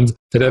mutual funds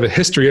that have a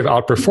history of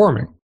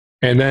outperforming.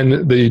 And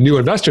then the new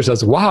investor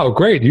says, wow,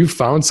 great, you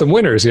found some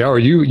winners, or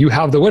you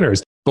have the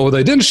winners. But what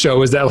they didn't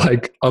show is that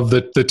like of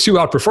the 2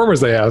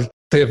 outperformers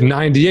they have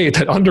 98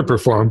 that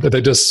underperformed that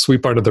they just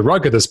sweep under the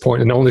rug at this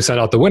point and only send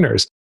out the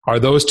winners. Are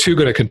those 2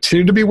 going to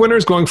continue to be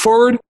winners going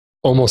forward?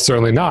 Almost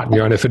certainly not.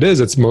 And if it is,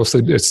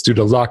 it's due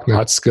to luck,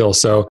 not skill.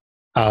 So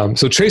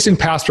chasing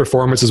past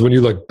performance is when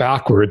you look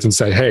backwards and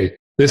say, hey,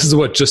 this is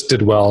what just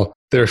did well,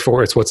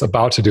 therefore it's what's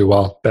about to do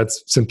well.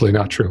 That's simply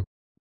not true.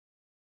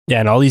 Yeah,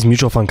 and all these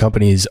mutual fund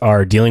companies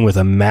are dealing with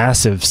a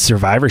massive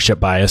survivorship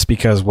bias,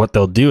 because what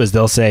they'll do is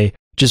they'll say,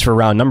 just for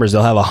round numbers,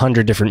 they'll have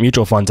 100 different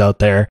mutual funds out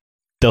there.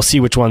 They'll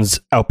see which ones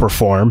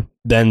outperform.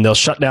 Then they'll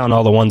shut down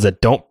all the ones that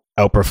don't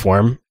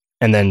outperform.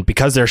 And then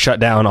because they're shut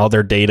down, all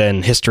their data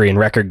and history and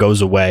record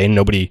goes away. And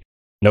nobody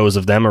knows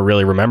of them or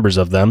really remembers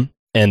of them.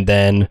 And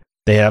then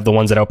they have the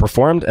ones that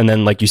outperformed. And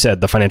then, like you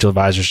said, the financial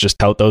advisors just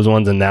tout those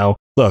ones. And now,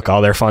 look,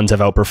 all their funds have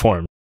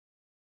outperformed.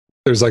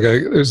 There's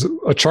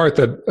a chart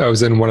that I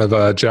was in one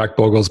of Jack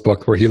Bogle's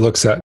book where he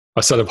looks at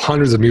a set of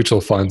hundreds of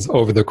mutual funds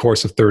over the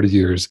course of 30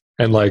 years.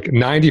 And like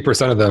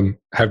 90% of them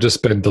have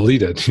just been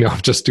deleted,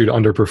 just due to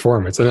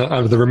underperformance. And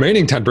of the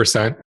remaining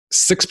 10%,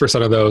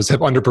 6% of those have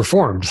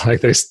underperformed.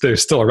 Like they're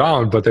still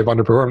around, but they've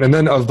underperformed. And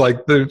then of like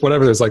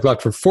whatever there's like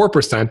left for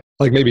 4%,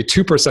 like maybe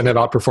 2% have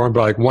outperformed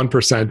by like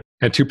 1%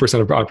 and 2%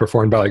 have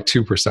outperformed by like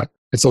 2%.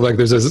 And so like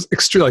there's an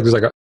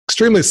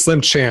extremely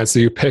slim chance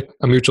that you pick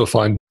a mutual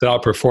fund that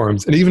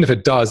outperforms. And even if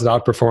it does, it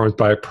outperforms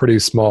by a pretty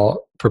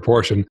small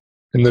proportion.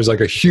 And there's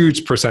like a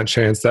huge percent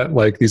chance that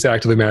like these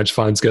actively managed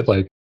funds get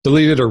like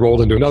deleted or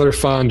rolled into another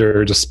fund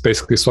or just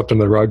basically swept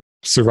under the rug.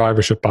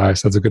 Survivorship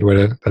bias. That's a good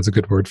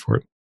word for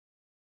it.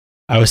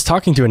 I was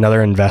talking to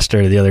another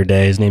investor the other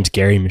day. His name's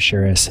Gary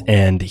Mashuris,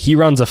 and he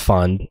runs a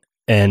fund.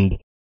 And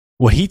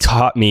what he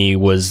taught me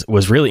was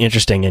really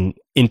interesting, and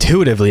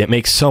intuitively it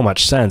makes so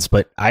much sense,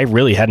 but I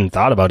really hadn't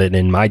thought about it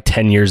in my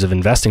 10 years of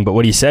investing. But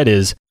what he said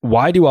is,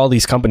 why do all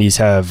these companies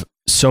have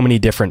so many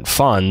different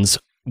funds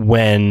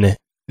when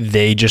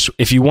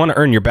if you want to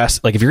earn your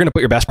best, like if you're going to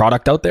put your best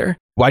product out there,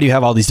 why do you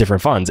have all these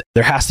different funds?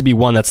 There has to be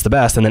one that's the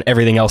best, and then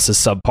everything else is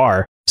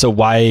subpar. So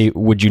why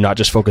would you not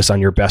just focus on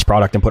your best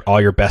product and put all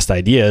your best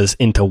ideas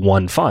into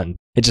one fund?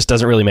 It just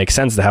doesn't really make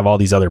sense to have all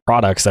these other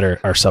products that are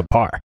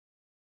subpar.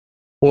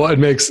 Well, it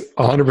makes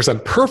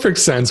 100% perfect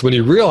sense when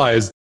you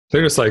realize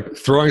they're just like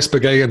throwing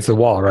spaghetti against the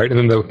wall, right? And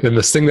then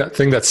the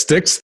thing that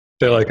sticks,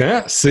 they're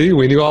like, see,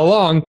 we knew all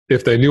along.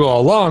 If they knew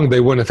all along,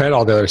 they wouldn't have had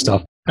all the other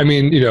stuff. I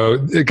mean,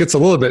 it gets a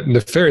little bit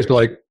nefarious, but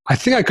like, I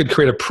think I could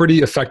create a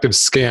pretty effective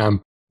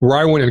scam where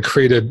I went and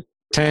created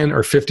 10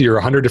 or 50 or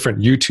 100 different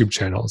YouTube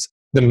channels.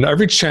 Then in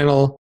every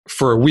channel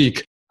for a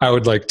week, I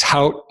would like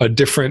tout a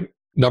different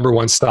number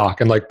one stock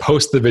and like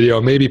post the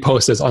video, maybe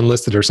post as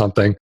unlisted or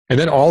something. And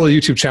then all the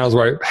YouTube channels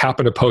where I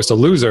happen to post a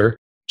loser,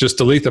 just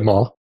delete them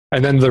all.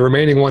 And then the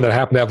remaining one that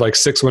happened to have like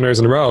 6 winners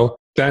in a row,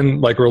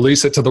 then like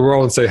release it to the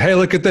world and say, hey,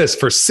 look at this.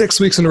 For 6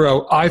 weeks in a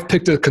row, I've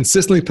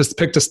consistently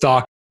picked a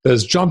stock that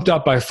has jumped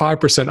up by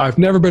 5%. I've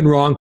never been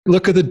wrong.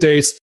 Look at the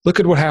dates. Look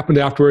at what happened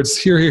afterwards.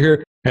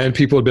 Here. And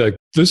people would be like,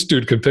 this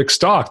dude can pick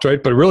stocks,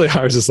 right? But really,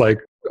 I was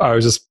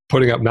just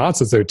putting up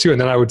nonsense there too. And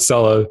then I would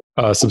sell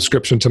a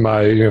subscription to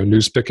my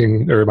news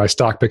picking or my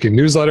stock picking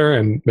newsletter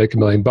and make $1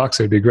 million.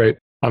 It'd be great.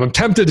 I'm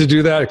tempted to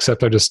do that,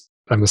 except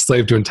I'm a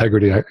slave to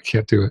integrity. I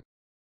can't do it.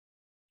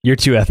 You're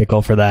too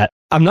ethical for that.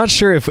 I'm not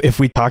sure if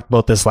we talked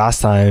about this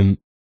last time,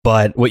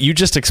 but what you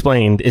just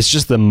explained is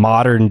just the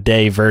modern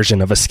day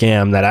version of a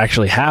scam that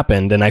actually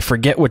happened. And I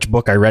forget which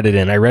book I read it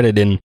in. I read it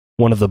in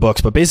one of the books,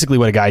 but basically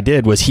what a guy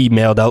did was he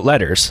mailed out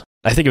letters.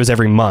 I think it was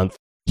every month.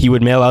 He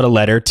would mail out a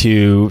letter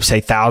to,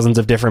 say, thousands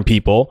of different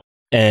people,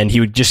 and he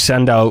would just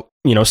send out,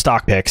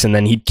 stock picks, and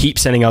then he'd keep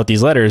sending out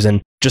these letters.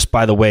 And just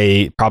by the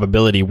way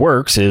probability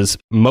works is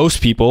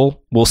most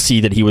people will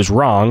see that he was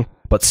wrong,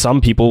 but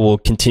some people will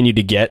continue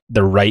to get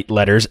the right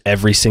letters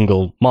every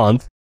single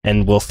month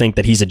and will think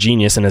that he's a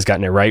genius and has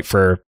gotten it right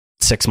for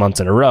 6 months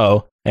in a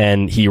row.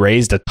 And he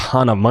raised a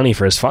ton of money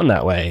for his fund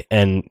that way.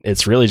 And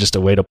it's really just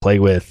a way to play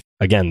with,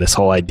 again, this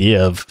whole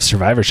idea of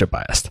survivorship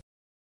bias.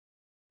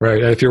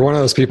 Right. And if you're one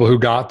of those people who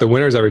got the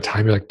winners every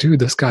time, you're like, dude,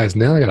 this guy's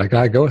nailing it. I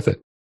got to go with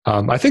it.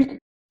 I think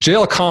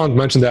J.L. Collins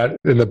mentioned that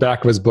in the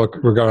back of his book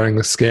regarding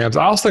the scams.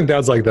 I also think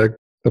that's like the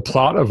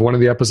plot of one of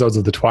the episodes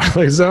of The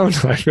Twilight Zone.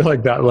 I feel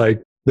like that,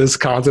 this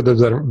concept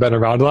has been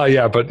around a lot.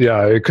 Yeah, but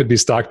yeah, it could be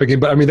stock picking.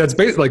 But I mean, that's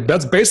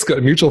basically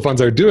what mutual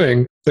funds are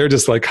doing. They're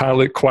just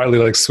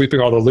quietly sweeping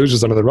all the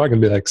losers under the rug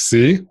and be like,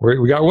 see,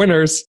 we got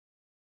winners.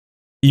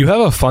 You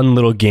have a fun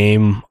little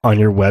game on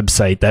your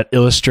website that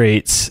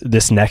illustrates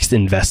this next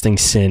investing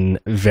sin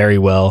very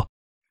well.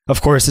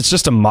 Of course, it's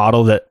just a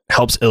model that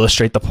helps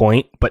illustrate the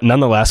point, but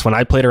nonetheless, when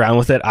I played around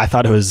with it, I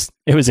thought it was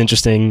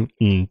interesting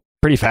and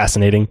pretty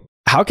fascinating.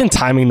 How can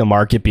timing the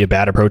market be a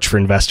bad approach for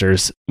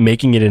investors,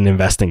 making it an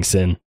investing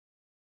sin?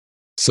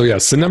 So yeah,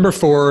 sin number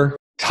 4,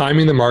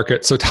 timing the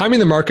market. So timing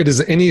the market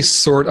is any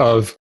sort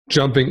of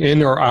jumping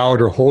in or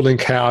out or holding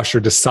cash or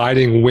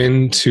deciding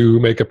when to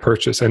make a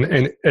purchase. And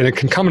it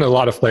can come in a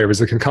lot of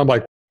flavors. It can come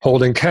like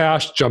holding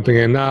cash, jumping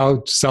in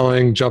now,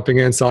 selling, jumping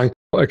in, selling.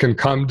 It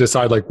can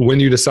decide like when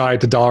you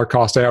decide to dollar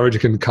cost average. It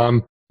can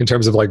come in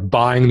terms of like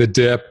buying the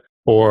dip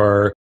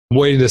or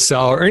waiting to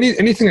sell or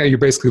anything that you're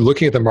basically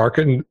looking at the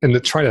market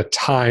and trying to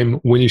time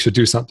when you should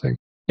do something.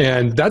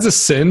 And that's a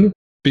sin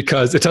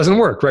because it doesn't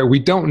work, right? We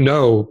don't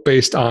know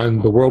based on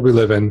the world we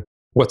live in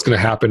what's going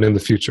to happen in the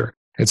future.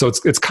 And so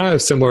it's kind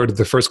of similar to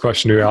the first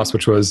question you asked,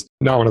 which was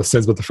not one of the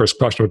sins, but the first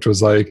question, which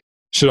was like,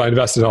 should I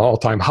invest at an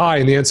all-time high?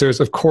 And the answer is,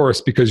 of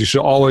course, because you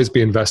should always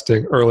be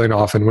investing early and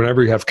often.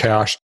 Whenever you have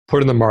cash,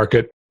 put in the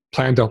market,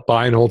 plan to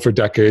buy and hold for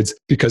decades,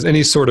 because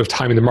any sort of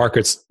timing the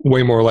market's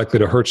way more likely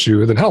to hurt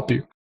you than help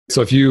you.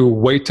 So if you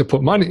wait to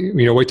put money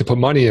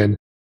in,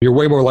 you're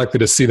way more likely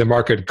to see the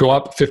market go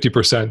up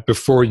 50%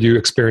 before you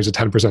experience a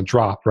 10%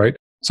 drop, right?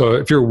 So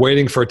if you're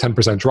waiting for a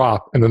 10%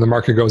 drop and then the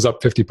market goes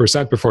up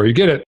 50% before you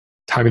get it,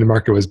 timing the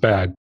market was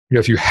bad.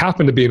 If you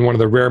happen to be in one of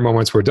the rare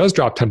moments where it does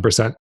drop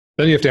 10%,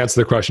 then you have to answer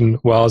the question,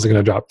 well, is it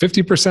going to drop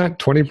 50%,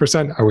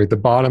 20%? Are we at the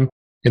bottom?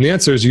 And the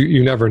answer is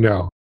you never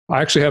know.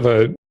 I actually have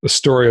a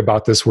story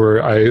about this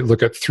where I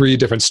look at 3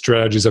 different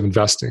strategies of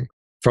investing.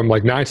 From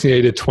like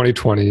 1980 to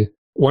 2020,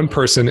 one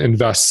person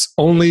invests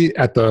only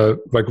at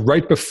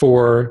right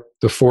before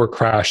the 4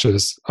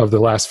 crashes of the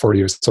last 40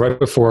 years. So right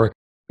before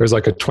there's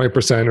like a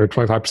 20% or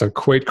 25%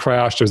 Kuwait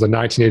crash. There's a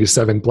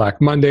 1987 Black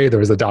Monday. There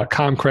was a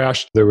 .com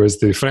crash. There was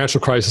the financial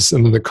crisis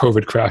and then the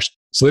COVID crash.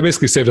 So they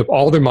basically saved up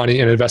all their money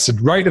and invested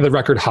right at the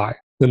record high.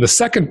 Then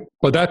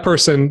that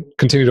person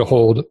continued to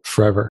hold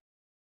forever.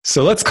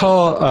 So let's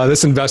call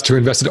this investor who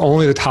invested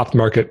only at the top of the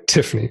market,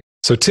 Tiffany.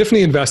 So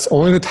Tiffany invests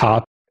only at the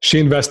top. She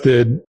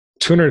invested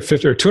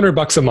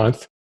 $200 a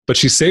month, but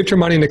she saved her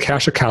money in a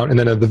cash account. And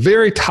then at the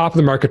very top of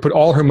the market, put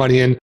all her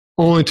money in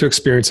only to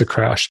experience a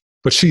crash.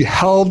 But she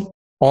held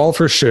all of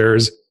her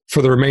shares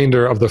for the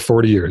remainder of the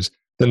 40 years.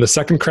 Then the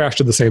second crash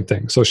did the same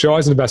thing. So she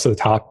always invested at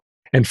the top.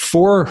 And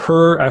for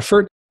her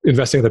effort,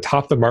 investing at the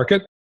top of the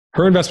market,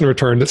 her investment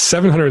returned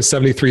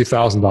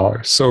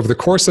 $773,000. So over the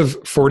course of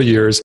 40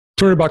 years,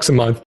 $200 a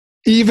month,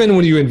 even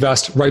when you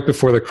invest right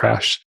before the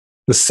crash.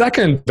 The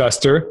second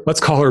investor, let's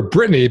call her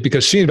Brittany,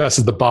 because she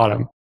invested at the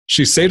bottom.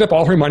 She saved up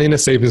all her money in a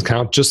savings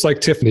account, just like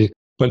Tiffany.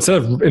 But instead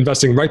of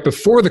investing right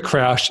before the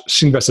crash,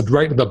 she invested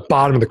right at the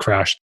bottom of the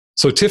crash.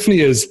 So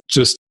Tiffany as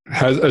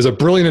a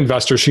brilliant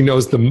investor, she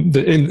knows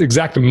the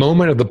exact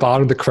moment at the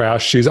bottom of the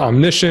crash. She's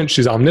omniscient,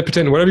 she's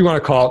omnipotent, whatever you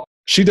want to call it.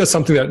 She does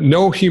something that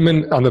no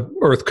human on the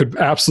earth could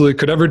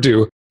ever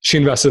do. She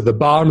invested at the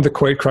bottom of the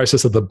Kuwait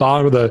crisis, at the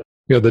bottom of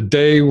the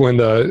day when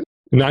the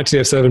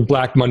 1987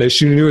 Black Monday,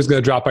 she knew it was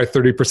going to drop by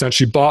 30%.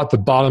 She bought the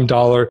bottom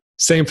dollar.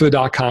 Same for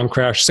the .com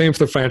crash, same for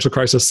the financial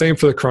crisis, same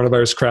for the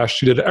coronavirus crash.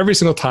 She did it every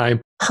single time.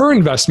 Her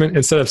investment,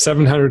 instead of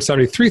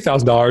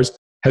 $773,000,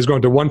 has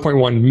grown to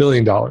 $1.1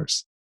 million.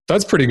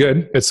 That's pretty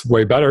good. It's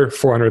way better,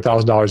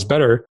 $400,000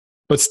 better.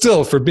 But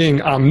still, for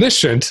being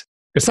omniscient,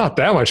 it's not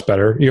that much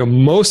better.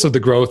 Most of the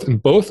growth in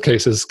both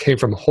cases came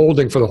from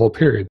holding for the whole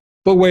period.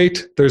 But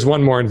wait, there's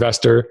one more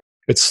investor.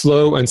 It's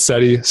slow and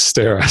steady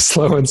Sarah.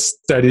 Slow and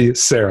steady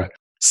Sarah.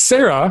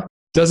 Sarah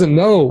doesn't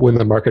know when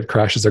the market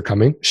crashes are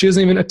coming. She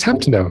doesn't even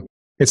attempt to know.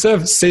 Instead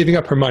of saving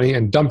up her money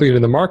and dumping it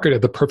in the market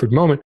at the perfect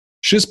moment,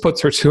 she just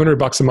puts her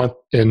 $200 a month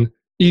in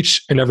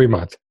each and every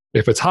month.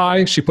 If it's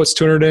high, she puts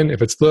 200 in.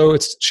 If it's low,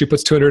 she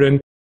puts 200 in.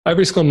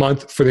 Every single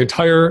month for the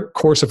entire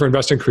course of her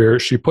investing career,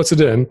 she puts it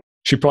in.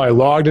 She probably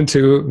logged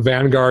into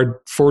Vanguard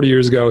 40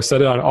 years ago,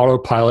 set it on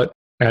autopilot,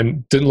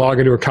 and didn't log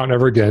into her account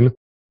ever again.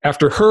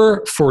 After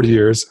her 40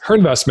 years, her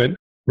investment,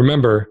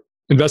 remember,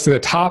 investing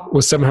at the top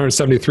was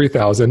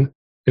 $773,000.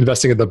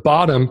 Investing at the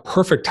bottom,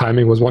 perfect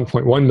timing, was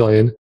 $1.1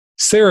 million.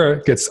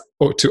 Sarah gets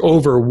to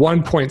over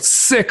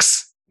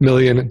 $1.6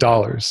 million.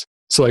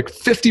 So like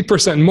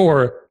 50%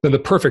 more than the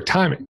perfect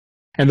timing.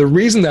 And the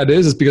reason that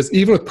is because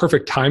even with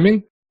perfect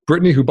timing,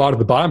 Brittany, who bought at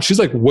the bottom, she's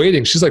like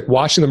waiting. She's like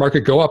watching the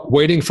market go up,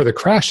 waiting for the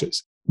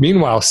crashes.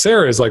 Meanwhile,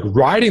 Sarah is like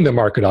riding the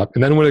market up.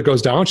 And then when it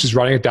goes down, she's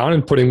riding it down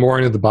and putting more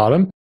into the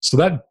bottom. So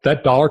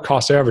that dollar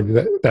cost average,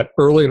 that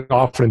early and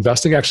often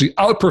investing actually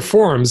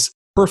outperforms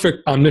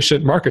perfect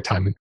omniscient market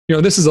timing.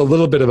 This is a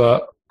little bit of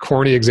a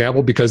corny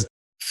example because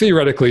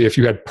theoretically, if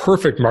you had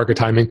perfect market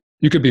timing,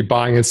 you could be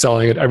buying and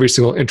selling at every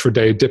single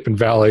intraday dip and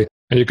valley,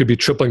 and you could be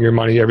tripling your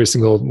money every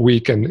single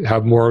week and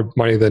have more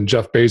money than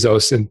Jeff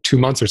Bezos in 2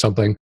 months or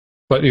something.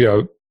 But,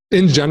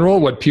 in general,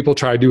 what people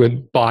try to do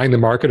in buying the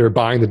market or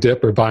buying the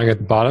dip or buying at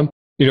the bottom,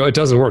 it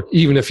doesn't work,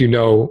 even if you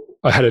know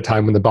ahead of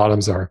time when the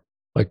bottoms are,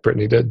 like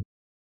Brittany did.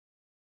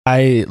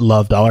 I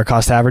love dollar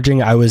cost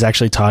averaging. I was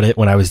actually taught it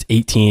when I was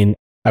 18.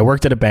 I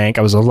worked at a bank.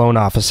 I was a loan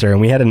officer, and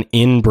we had an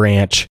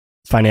in-branch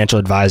financial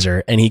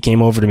advisor. And he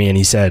came over to me and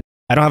he said,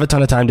 I don't have a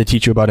ton of time to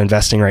teach you about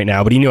investing right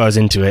now, but he knew I was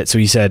into it. So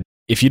he said,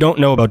 if you don't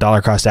know about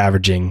dollar cost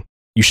averaging,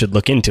 you should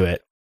look into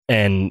it.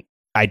 And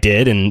I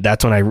did. And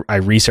that's when I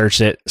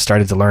researched it,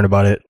 started to learn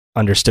about it,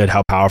 understood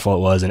how powerful it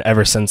was. And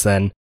ever since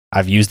then,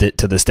 I've used it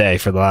to this day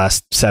for the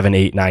last 7,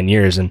 8, 9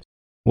 years. And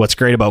what's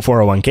great about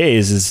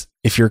 401ks is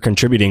if you're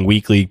contributing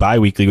weekly,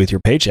 bi-weekly with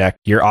your paycheck,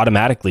 you're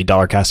automatically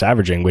dollar cost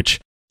averaging, which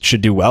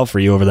should do well for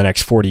you over the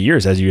next 40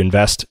 years as you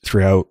invest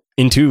throughout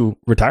into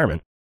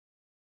retirement.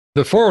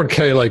 The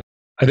 401k,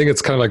 I think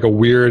it's kind of like a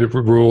weird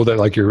rule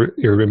that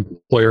your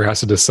employer has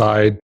to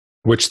decide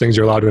which things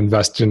you're allowed to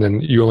invest in,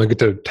 and you only get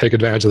to take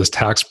advantage of this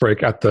tax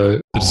break at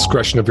the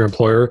discretion of your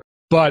employer.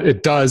 But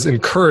it does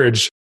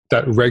encourage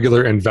that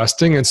regular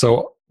investing. And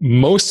so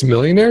most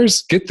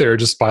millionaires get there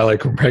just by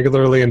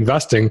regularly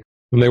investing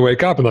when they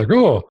wake up and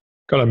oh,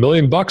 got $1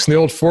 million in the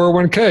old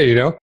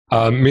 401k,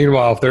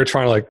 Meanwhile, if they're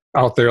trying to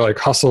out there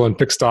hustle and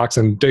pick stocks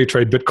and day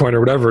trade Bitcoin or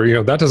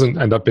whatever, that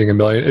doesn't end up being $1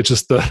 million. It's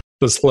just the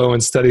slow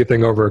and steady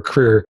thing over a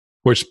career,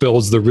 which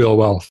builds the real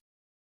wealth.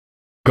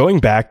 Going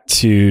back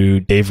to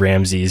Dave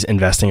Ramsey's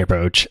investing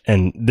approach,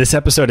 and this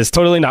episode is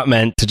totally not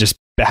meant to just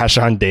bash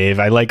on Dave.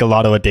 I like a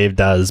lot of what Dave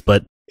does,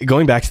 but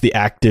going back to the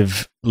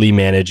actively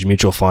managed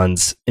mutual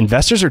funds,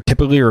 investors are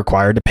typically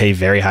required to pay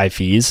very high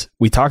fees.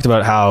 We talked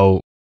about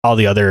how all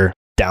the other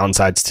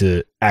downsides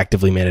to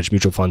actively managed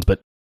mutual funds,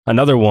 but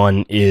another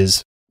one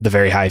is the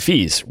very high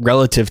fees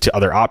relative to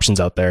other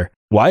options out there.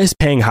 Why is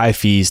paying high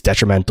fees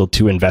detrimental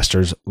to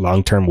investors'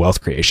 long-term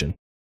wealth creation?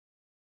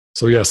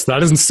 So yes,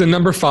 that is sin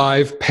number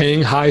 5,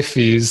 paying high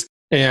fees.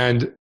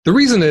 And the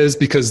reason is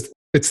because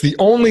it's the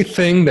only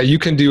thing that you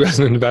can do as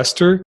an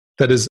investor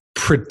that is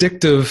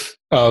predictive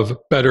of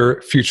better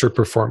future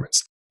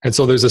performance. And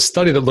so there's a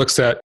study that looks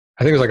at,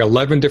 I think it's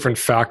 11 different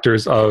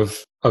factors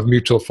of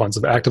mutual funds,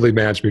 of actively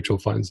managed mutual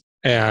funds.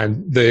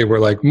 And they were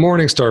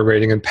Morningstar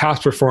rating and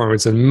past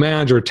performance and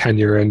manager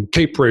tenure and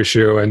CAPE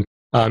ratio and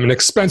an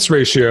expense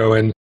ratio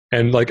and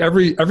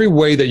every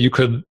way that you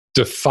could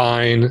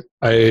define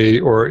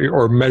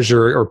or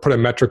measure or put a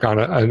metric on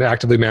an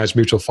actively managed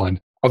mutual fund.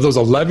 Of those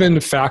 11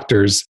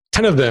 factors,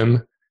 10 of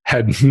them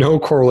had no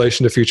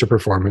correlation to future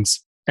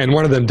performance, and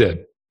one of them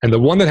did. And the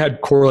one that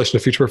had correlation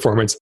to future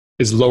performance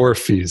is lower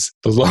fees.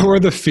 The lower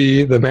the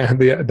fee,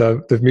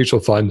 the mutual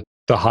fund,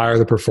 the higher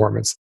the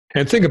performance.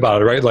 And think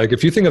about it, right?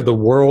 If you think of the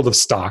world of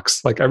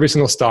stocks, every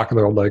single stock in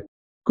the world,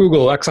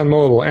 Google,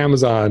 ExxonMobil,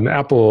 Amazon,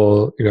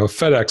 Apple,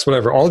 FedEx,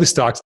 whatever, all these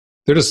stocks,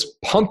 they're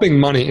just pumping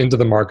money into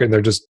the market and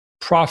they're just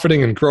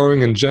profiting and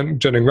growing and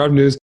generating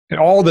revenues. And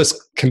all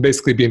this can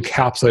basically be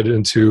encapsulated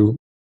into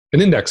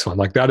an index fund.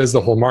 That is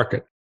the whole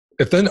market.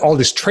 If then all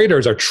these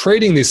traders are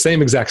trading these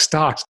same exact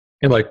stocks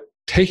and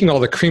taking all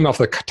the cream off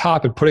the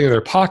top and putting it in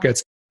their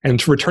pockets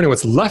and returning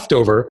what's left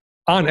over,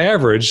 on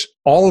average,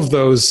 all of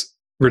those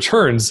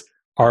returns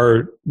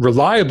are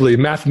reliably,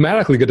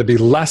 mathematically going to be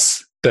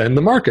less than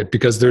the market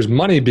because there's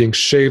money being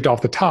shaved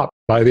off the top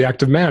by the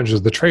active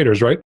managers, the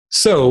traders, right?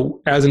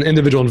 So as an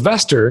individual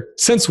investor,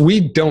 since we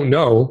don't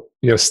know,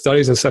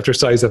 studies and after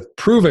studies have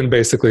proven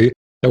basically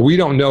that we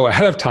don't know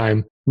ahead of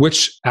time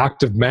which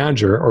active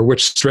manager or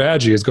which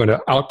strategy is going to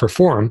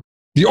outperform,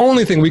 the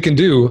only thing we can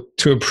do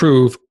to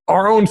improve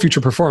our own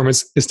future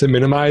performance is to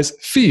minimize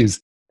fees.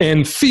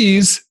 And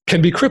fees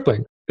can be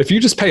crippling. If you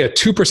just pay a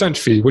 2%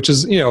 fee, which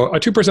is, a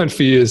 2%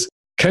 fee is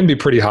can be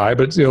pretty high,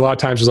 but a lot of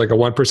times there's like a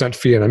 1%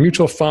 fee in a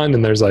mutual fund,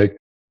 and there's a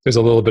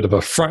little bit of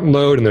a front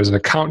load, and there's an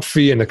account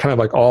fee, and it kind of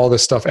like all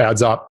this stuff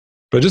adds up.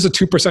 But just a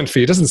 2%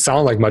 fee, it doesn't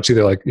sound like much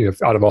either. Like,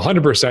 out of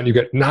 100%, you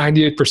get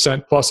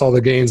 98% plus all the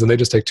gains, and they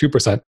just take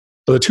 2%.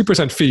 But the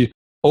 2% fee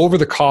over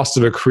the cost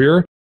of a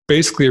career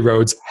basically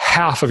erodes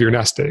half of your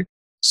nest egg.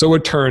 So it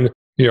would turn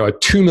a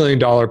 $2 million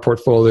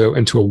portfolio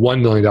into a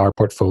 $1 million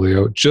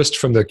portfolio just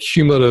from the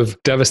cumulative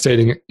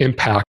devastating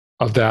impact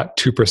of that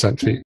 2%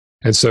 fee.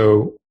 And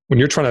so when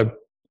you're trying to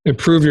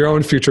improve your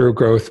own future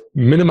growth,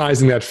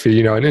 minimizing that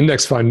fee, an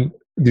index fund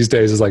these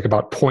days is like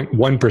about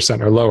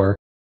 0.1% or lower.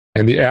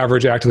 And the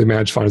average actively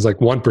managed fund is like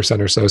 1%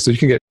 or so. So you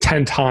can get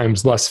 10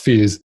 times less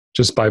fees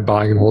just by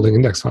buying and holding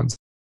index funds.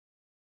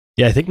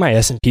 Yeah, I think my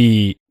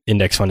S&P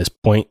index fund is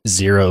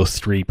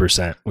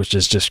 0.03%, which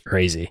is just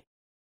crazy.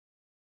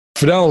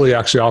 Fidelity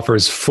actually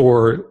offers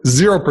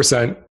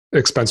 0%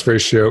 expense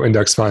ratio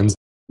index funds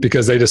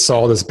because they just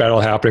saw this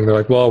battle happening. They're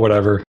like, well,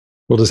 whatever.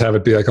 We'll just have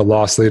it be like a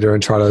loss leader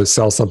and try to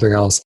sell something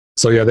else.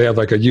 So yeah, they have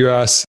like a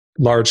US,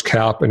 large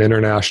cap, and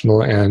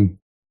international, and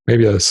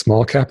maybe a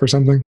small cap or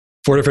something.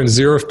 4 different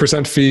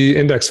 0% fee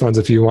index funds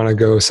if you want to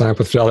go sign up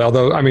with Fidelity.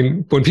 Although,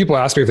 when people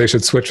ask me if they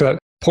should switch that,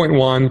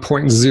 0.1,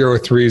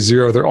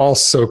 0.030, they're all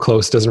so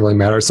close, it doesn't really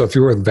matter. So if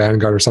you're with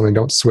Vanguard or something,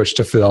 don't switch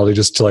to Fidelity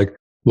just to like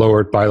lower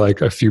it by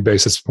like a few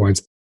basis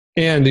points.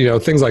 And,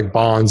 things like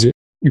bonds,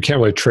 you can't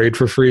really trade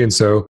for free. And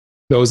so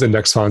those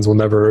index funds will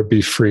never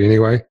be free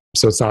anyway.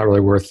 So it's not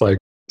really worth like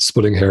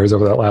splitting hairs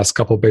over that last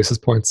couple of basis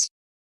points.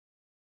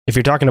 If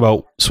you're talking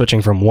about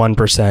switching from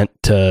 1%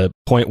 to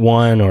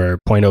 0.1 or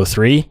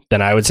 0.03,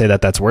 then I would say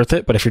that that's worth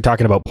it. But if you're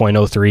talking about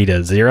 0.03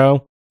 to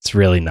 0, it's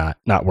really not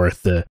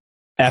worth the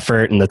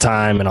effort and the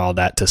time and all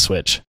that to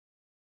switch.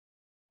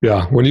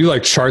 Yeah. When you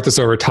like chart this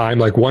over time,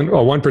 like a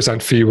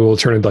 1% fee will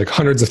turn into like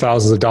hundreds of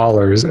thousands of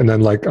dollars. And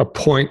then like a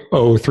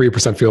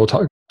 0.03% fee will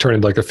turn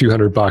into like a few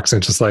 $100. And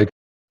it's just like,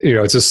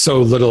 it's just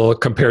so little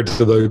compared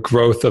to the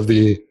growth of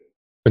the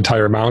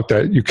entire amount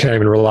that you can't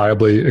even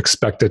reliably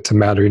expect it to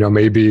matter.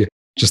 Maybe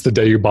just the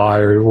day you buy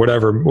or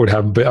whatever would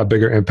have a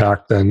bigger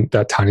impact than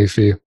that tiny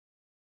fee.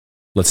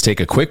 Let's take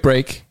a quick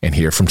break and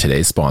hear from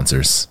today's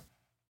sponsors.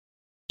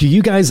 Do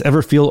you guys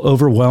ever feel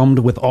overwhelmed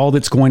with all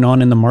that's going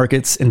on in the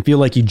markets and feel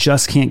like you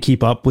just can't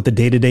keep up with the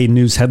day-to-day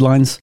news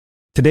headlines?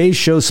 Today's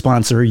show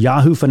sponsor,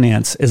 Yahoo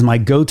Finance, is my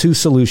go-to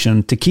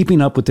solution to keeping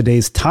up with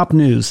today's top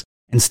news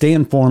and stay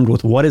informed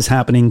with what is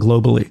happening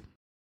globally.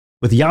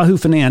 With Yahoo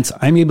Finance,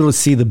 I'm able to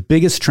see the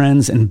biggest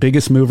trends and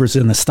biggest movers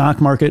in the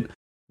stock market,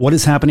 what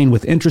is happening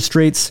with interest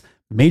rates,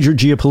 major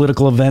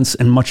geopolitical events,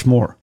 and much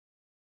more.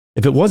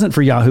 If it wasn't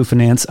for Yahoo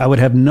Finance, I would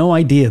have no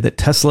idea that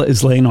Tesla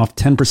is laying off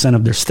 10%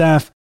 of their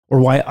staff, or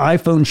why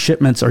iPhone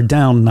shipments are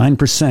down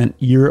 9%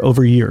 year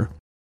over year.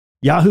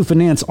 Yahoo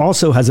Finance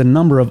also has a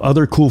number of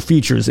other cool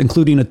features,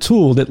 including a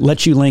tool that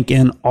lets you link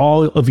in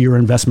all of your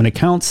investment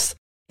accounts,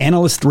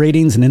 analyst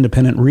ratings and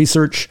independent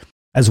research,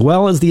 as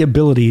well as the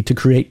ability to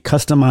create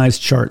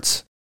customized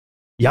charts.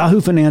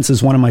 Yahoo Finance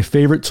is one of my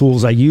favorite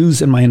tools I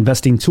use in my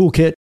investing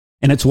toolkit,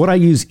 and it's what I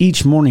use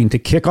each morning to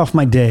kick off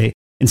my day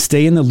and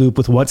stay in the loop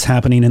with what's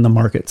happening in the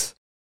markets.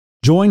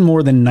 Join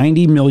more than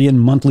 90 million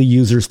monthly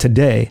users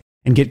today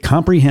and get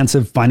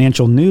comprehensive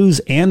financial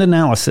news and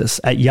analysis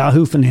at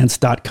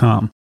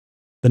yahoofinance.com.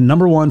 The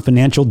 #1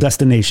 financial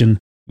destination,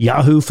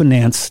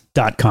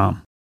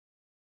 yahoofinance.com.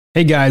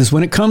 Hey guys,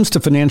 when it comes to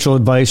financial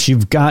advice,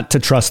 you've got to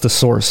trust the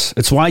source.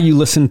 It's why you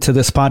listen to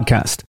this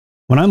podcast.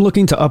 When I'm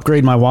looking to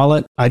upgrade my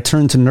wallet, I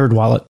turn to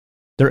NerdWallet.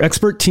 Their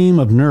expert team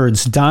of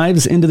nerds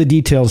dives into the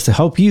details to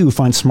help you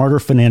find smarter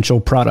financial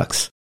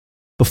products.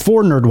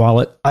 Before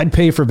NerdWallet, I'd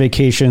pay for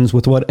vacations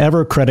with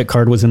whatever credit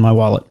card was in my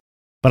wallet.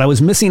 But I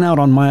was missing out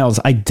on miles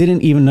I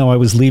didn't even know I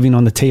was leaving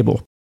on the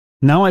table.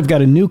 Now I've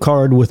got a new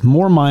card with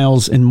more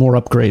miles and more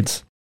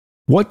upgrades.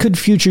 What could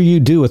future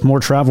you do with more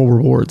travel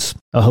rewards?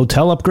 A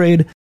hotel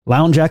upgrade?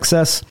 Lounge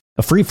access?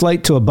 A free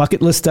flight to a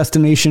bucket list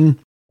destination?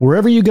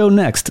 Wherever you go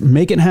next,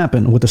 make it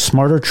happen with a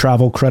smarter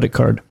travel credit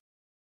card.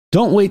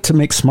 Don't wait to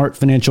make smart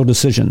financial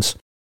decisions.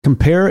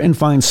 Compare and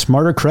find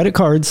smarter credit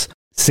cards,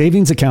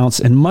 savings accounts,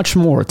 and much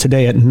more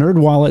today at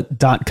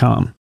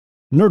nerdwallet.com.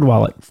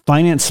 NerdWallet,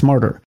 finance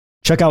smarter.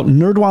 Check out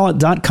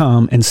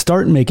nerdwallet.com and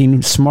start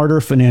making smarter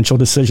financial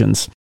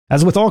decisions.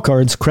 As with all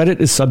cards,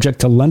 credit is subject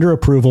to lender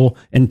approval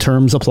and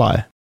terms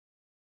apply.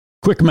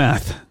 Quick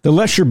math. The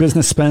less your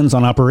business spends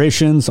on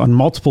operations, on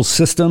multiple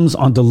systems,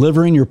 on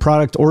delivering your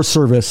product or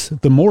service,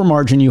 the more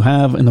margin you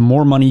have and the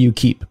more money you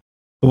keep.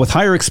 But with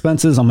higher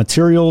expenses on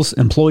materials,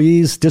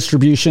 employees,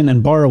 distribution,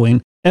 and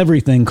borrowing,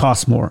 everything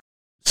costs more.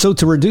 So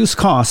to reduce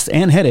costs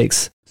and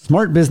headaches,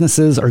 smart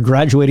businesses are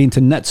graduating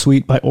to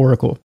NetSuite by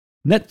Oracle.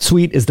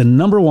 NetSuite is the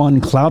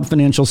 #1 cloud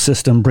financial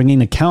system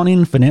bringing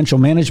accounting, financial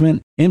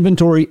management,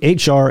 inventory,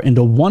 HR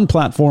into one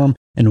platform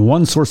and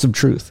one source of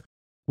truth.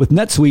 With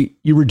NetSuite,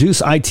 you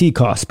reduce IT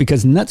costs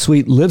because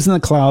NetSuite lives in the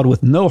cloud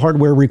with no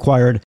hardware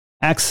required,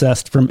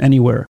 accessed from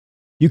anywhere.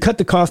 You cut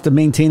the cost of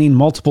maintaining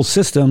multiple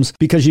systems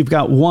because you've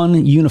got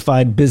one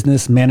unified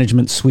business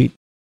management suite.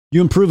 You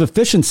improve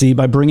efficiency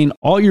by bringing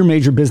all your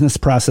major business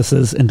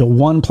processes into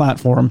one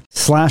platform,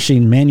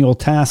 slashing manual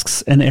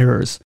tasks and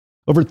errors.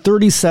 Over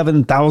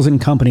 37,000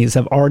 companies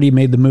have already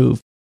made the move.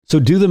 So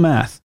do the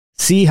math.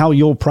 See how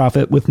you'll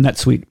profit with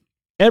NetSuite.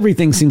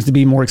 Everything seems to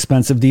be more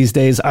expensive these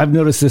days. I've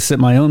noticed this at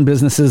my own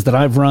businesses that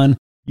I've run.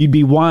 You'd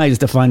be wise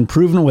to find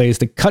proven ways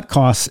to cut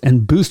costs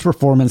and boost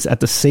performance at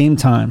the same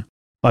time.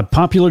 By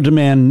popular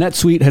demand,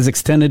 NetSuite has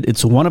extended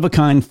its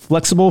one-of-a-kind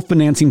flexible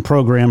financing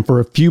program for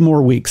a few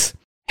more weeks.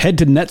 Head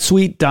to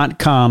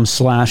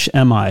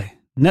netsuite.com/MI.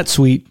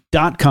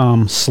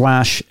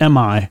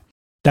 netsuite.com/MI.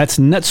 That's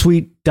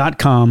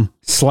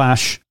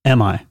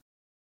netsuite.com/MI.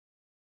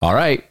 All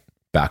right,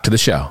 back to the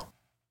show.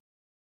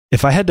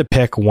 If I had to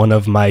pick one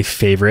of my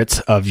favorites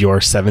of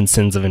your 7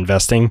 sins of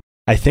investing,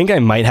 I think I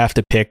might have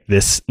to pick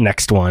this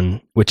next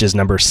one, which is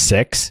number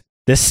 6.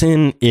 This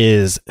sin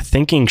is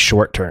thinking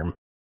short term.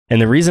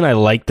 And the reason I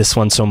like this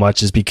one so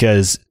much is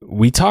because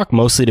we talk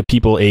mostly to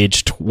people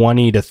aged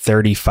 20 to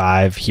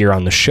 35 here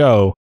on the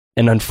show.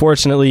 And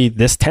unfortunately,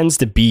 this tends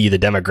to be the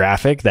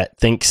demographic that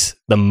thinks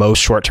the most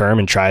short term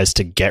and tries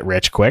to get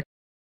rich quick.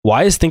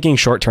 Why is thinking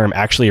short term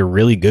actually a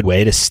really good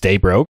way to stay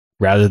broke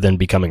rather than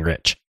becoming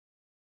rich?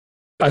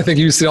 I think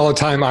you see it all the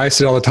time. I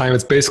see it all the time.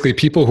 It's basically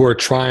people who are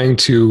trying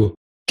to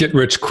get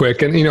rich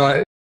quick. And,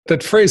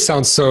 that phrase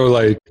sounds so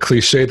like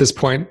cliche at this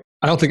point.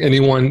 I don't think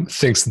anyone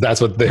thinks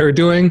that's what they're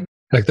doing.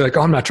 Like they're like,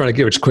 oh, I'm not trying to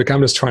get rich quick.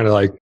 I'm just trying to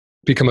like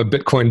become a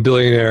Bitcoin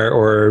billionaire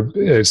or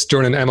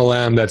start an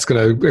MLM that's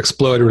going to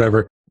explode or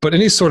whatever. But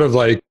any sort of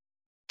like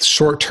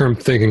short-term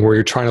thinking where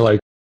you're trying to like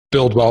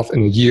build wealth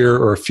in a year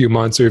or a few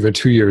months or even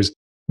 2 years.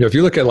 If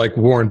you look at like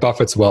Warren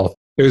Buffett's wealth,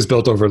 it was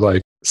built over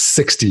like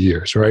 60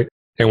 years, right?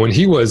 And when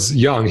he was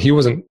young, he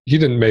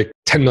didn't make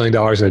 $10 million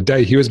in a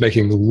day. He was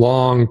making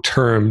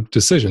long-term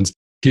decisions.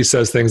 He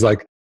says things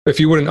like, if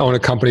you wouldn't own a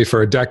company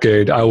for a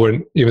decade, I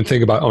wouldn't even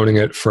think about owning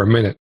it for a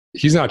minute.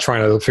 He's not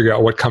trying to figure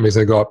out what company's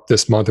going to go up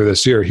this month or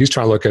this year. He's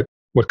trying to look at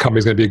what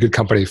company's going to be a good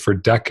company for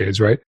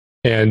decades, right?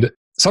 And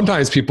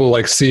sometimes people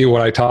like see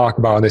what I talk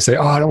about and they say,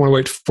 oh, I don't want to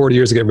wait 40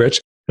 years to get rich.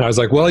 And I was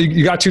like, well,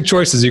 you got 2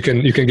 choices. You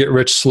can get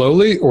rich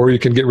slowly or you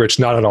can get rich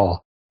not at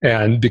all.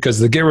 And because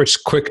the get rich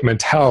quick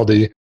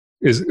mentality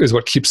is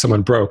what keeps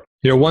someone broke.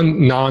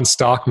 One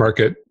non-stock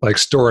market like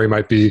story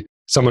might be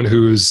someone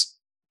who's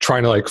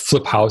trying to like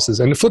flip houses.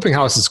 And flipping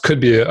houses could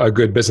be a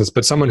good business,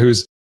 but someone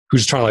who's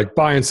trying to like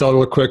buy and sell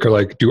real quick or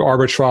like do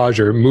arbitrage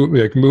or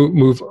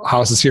move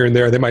houses here and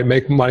there. They might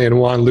make money in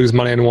one, lose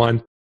money in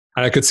one.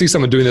 And I could see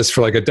someone doing this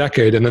for like a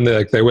decade. And then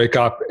they wake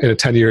up in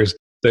 10 years,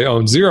 they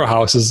own 0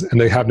 houses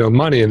and they have no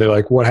money. And they're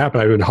like, what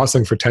happened? I've been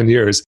hustling for 10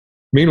 years.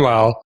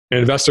 Meanwhile, an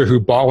investor who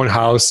bought one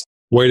house,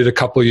 waited a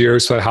couple of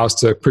years for the house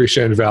to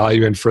appreciate in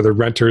value and for the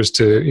renters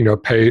to,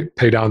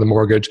 pay down the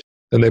mortgage.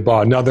 Then they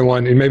bought another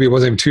one. And maybe it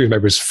wasn't even 2,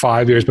 maybe it was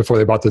 5 years before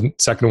they bought the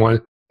second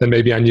one. Then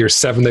maybe on year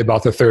 7, they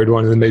bought the third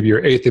one. And then maybe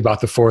year 8, they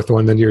bought the 4th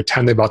one. Then year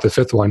 10, they bought the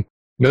 5th one.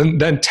 And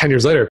then 10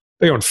 years later,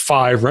 they own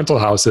 5 rental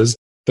houses.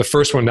 The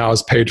first one now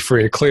is paid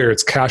free and clear.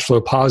 It's cash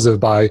flow positive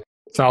by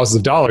thousands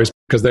of dollars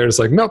because they're just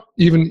like, nope,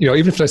 even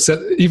if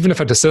I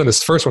had to sit on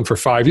this first one for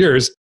 5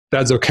 years,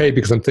 that's okay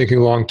because I'm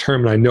thinking long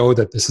term and I know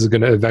that this is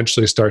going to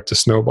eventually start to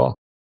snowball.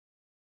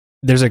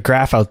 There's a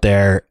graph out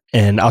there,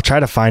 and I'll try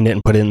to find it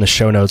and put it in the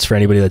show notes for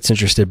anybody that's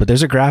interested, but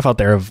there's a graph out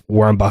there of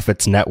Warren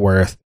Buffett's net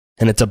worth,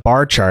 and it's a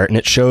bar chart, and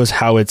it shows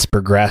how it's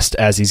progressed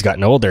as he's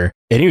gotten older.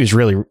 And he was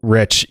really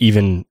rich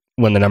even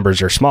when the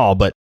numbers are small,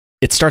 but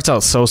it starts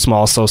out so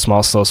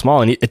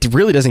small, and it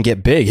really doesn't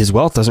get big. His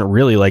wealth doesn't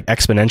really like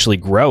exponentially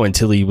grow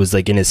until he was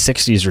like in his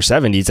 60s or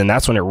 70s, and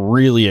that's when it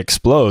really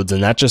explodes,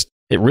 and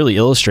it really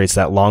illustrates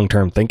that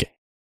long-term thinking.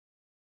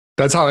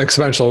 That's how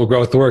exponential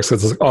growth works.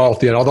 It's all at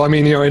the end. Although,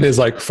 in his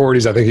like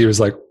 40s, I think he was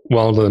like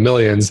well into the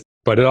millions,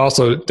 but it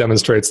also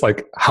demonstrates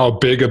like how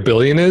big a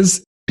billion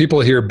is.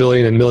 People hear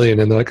billion and million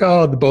and they're like,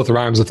 oh, both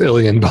rhymes with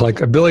illion, but like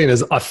a billion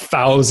is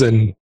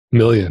 1,000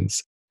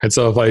 millions. And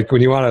so like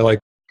when you want to like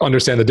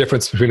understand the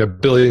difference between a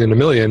billion and a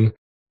million,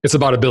 it's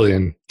about a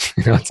billion.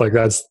 It's like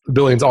that's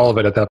billion's all of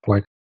it at that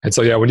point. And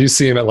so yeah, when you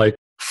see him at like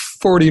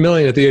 40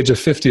 million at the age of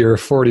 50 or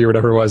 40 or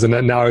whatever it was, and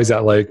then now he's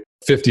at like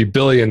 50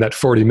 billion, that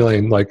 40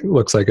 million like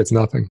looks like it's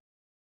nothing.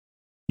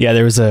 Yeah,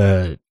 there was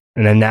an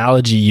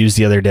analogy used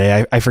the other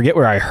day. I forget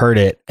where I heard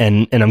it,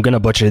 and I'm going to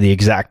butcher the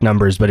exact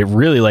numbers, but it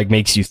really like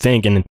makes you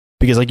think. And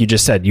because like you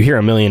just said, you hear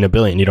a million, a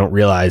billion, you don't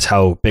realize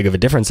how big of a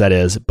difference that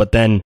is. But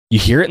then you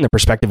hear it in the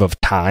perspective of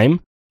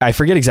time. I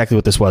forget exactly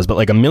what this was, but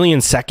like a million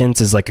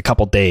seconds is like a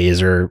couple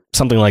days or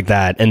something like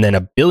that. And then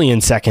a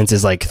billion seconds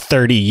is like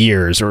 30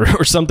 years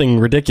or something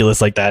ridiculous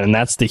like that. And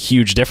that's the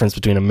huge difference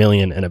between a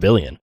million and a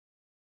billion.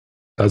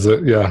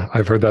 Yeah,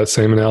 I've heard that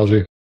same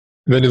analogy.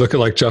 And then you look at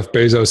like Jeff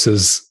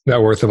Bezos's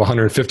net worth of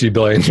 150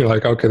 billion. You're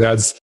like, okay,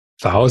 that's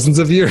thousands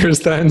of years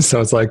then.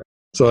 So it's like,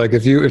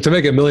 if to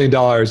make $1 million, you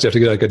have to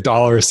get like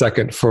 $1 a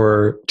second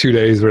for 2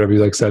 days, whatever you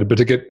like said. But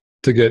to get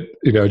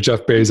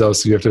Jeff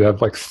Bezos, you have to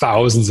have like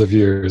thousands of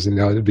years, and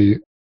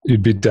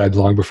you'd be dead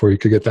long before you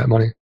could get that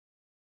money.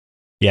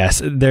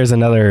 Yes, there's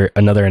another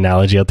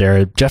analogy out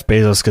there. Jeff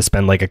Bezos could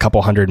spend like a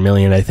couple $100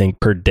 million, I think,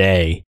 per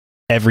day,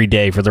 every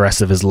day for the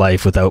rest of his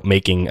life without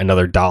making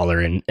another dollar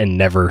and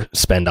never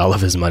spend all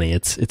of his money.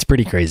 It's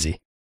pretty crazy.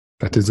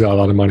 That dude's got a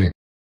lot of money.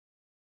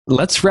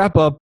 Let's wrap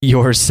up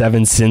your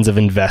 7 sins of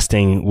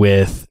investing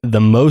with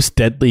the most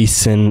deadly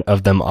sin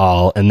of them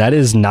all, and that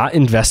is not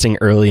investing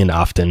early and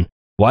often.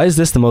 Why is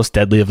this the most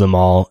deadly of them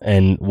all?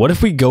 And what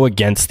if we go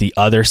against the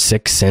other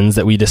 6 sins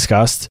that we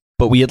discussed,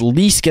 but we at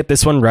least get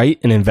this one right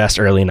and invest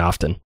early and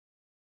often?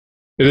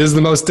 It is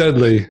the most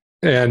deadly.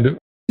 And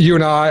you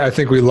and I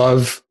think we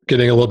love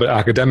getting a little bit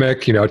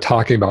academic,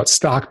 talking about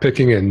stock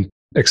picking and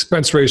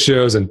expense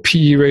ratios and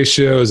PE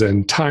ratios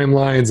and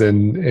timelines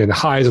and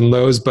highs and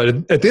lows. But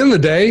at the end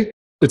of the day,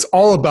 it's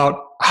all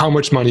about how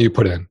much money you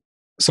put in.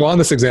 So on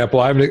this example,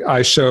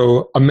 I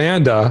show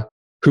Amanda,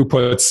 who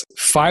puts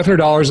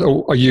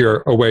 $500 a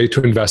year away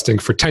to investing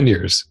for 10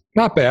 years.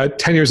 Not bad.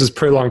 10 years is a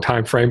pretty long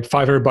time frame.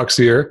 $500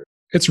 a year.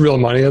 It's real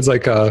money. It's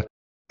like a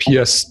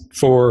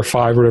PS4 or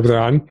 5, whatever they're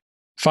on.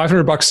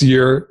 $500 a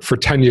year for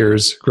 10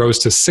 years grows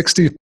to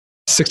 $6,900,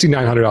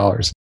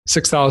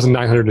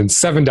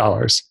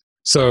 $6,907.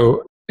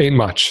 So ain't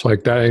much.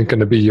 Like that ain't going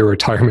to be your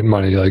retirement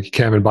money. Like you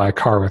can't even buy a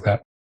car with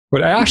that.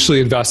 But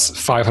Ashley invests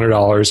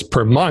 $500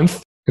 per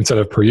month instead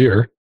of per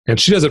year. And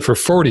she does it for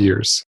 40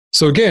 years.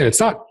 So again,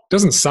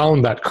 doesn't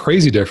sound that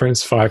crazy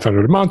difference,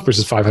 $500 a month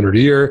versus $500 a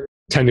year,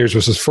 10 years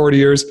versus 40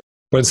 years.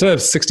 But instead of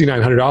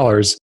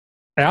 $6,900,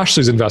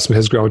 Ashley's investment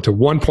has grown to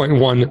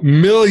 $1.1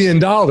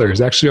 million,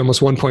 actually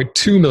almost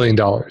 $1.2 million.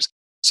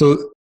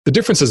 So the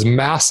difference is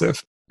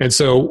massive. And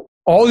so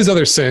all these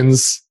other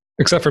sins,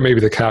 except for maybe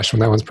the cash one,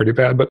 that one's pretty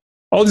bad, but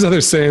all these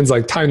other sins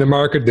like time to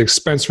market, the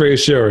expense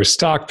ratio or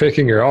stock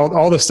picking or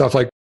all this stuff,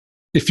 like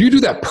if you do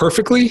that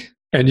perfectly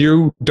and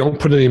you don't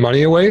put any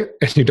money away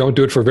and you don't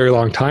do it for a very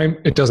long time,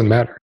 it doesn't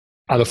matter.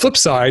 On the flip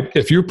side,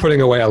 if you're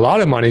putting away a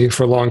lot of money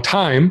for a long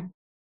time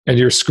and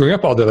you're screwing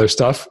up all the other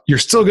stuff, you're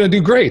still going to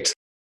do great.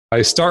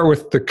 I start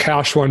with the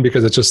cash one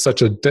because it's just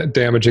such a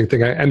damaging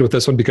thing. I end with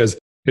this one because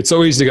it's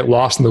so easy to get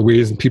lost in the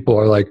weeds and people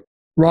are like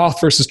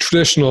Roth versus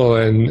traditional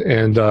and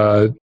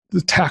the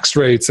tax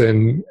rates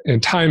and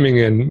timing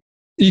and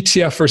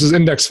ETF versus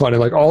index fund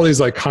and like all these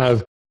like kind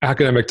of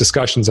academic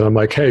discussions. And I'm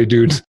like, hey,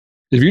 dude,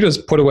 if you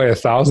just put away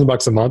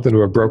 $1,000 a month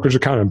into a brokerage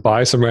account and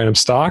buy some random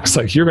stocks,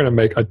 like you're going to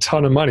make a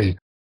ton of money.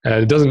 And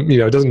it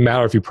doesn't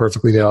matter if you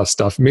perfectly nail that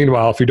stuff.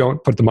 Meanwhile, if you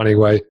don't put the money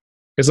away,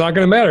 it's not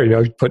going to matter.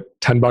 You put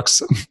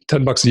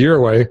 $10 a year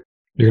away,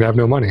 you're going to have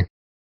no money.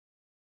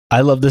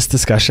 I love this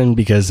discussion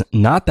because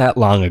not that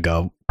long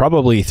ago,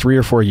 probably 3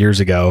 or 4 years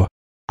ago,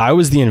 I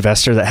was the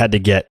investor that had to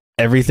get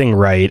everything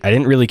right. I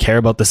didn't really care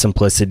about the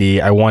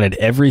simplicity. I wanted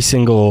every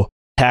single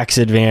tax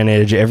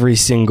advantage, every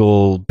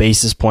single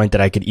basis point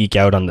that I could eke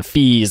out on the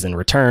fees and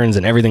returns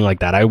and everything like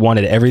that. I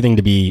wanted everything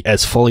to be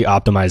as fully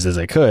optimized as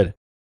I could.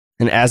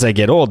 And as I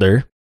get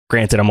older,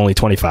 granted, I'm only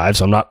 25,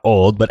 so I'm not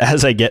old, but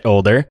as I get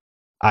older,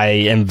 I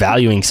am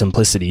valuing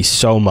simplicity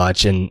so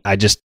much. And I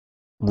just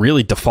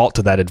really default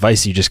to that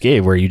advice you just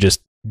gave, where you just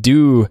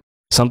do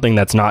something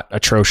that's not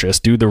atrocious,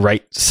 do the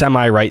right,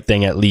 semi-right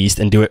thing at least,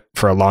 and do it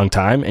for a long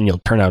time, and you'll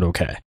turn out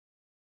okay.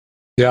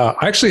 Yeah,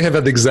 I actually have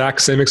had the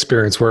exact same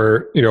experience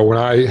where, when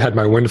I had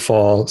my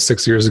windfall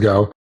 6 years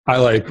ago,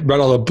 I read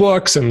all the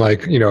books and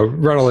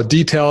read all the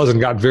details and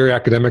got very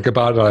academic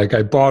about it. Like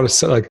I bought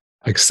 7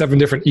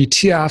 different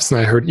ETFs, and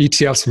I heard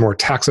ETFs are more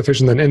tax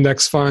efficient than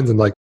index funds, and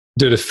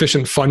did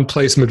efficient fund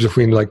placement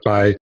between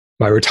my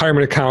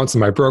retirement accounts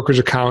and my brokerage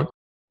account.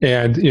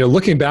 And,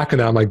 looking back on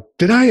that, I'm like,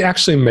 did I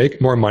actually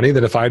make more money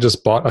than if I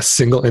just bought a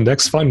single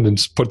index fund and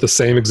just put the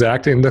same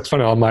exact index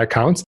fund on all my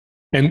accounts?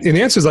 And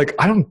the answer is I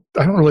don't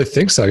really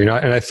think so, And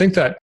I think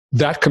that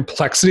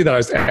complexity that I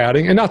was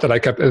adding, and not that I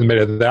kept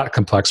admitted that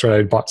complex, right?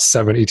 I bought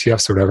 7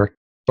 ETFs or whatever,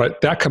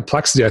 but that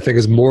complexity I think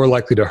is more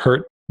likely to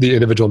hurt the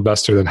individual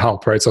investor than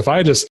help, right? So if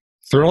I just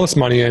throw all this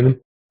money in,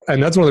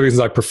 and that's one of the reasons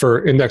I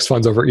prefer index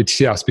funds over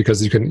ETFs,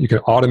 because you can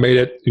automate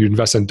it. You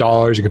invest in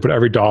dollars. You can put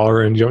every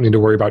dollar in. You don't need to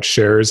worry about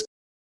shares.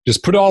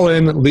 Just put it all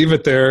in, leave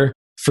it there,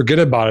 forget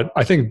about it.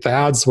 I think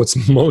that's what's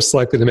most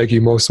likely to make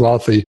you most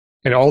wealthy.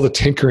 And all the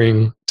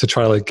tinkering to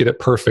try to get it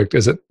perfect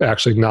is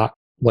actually not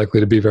likely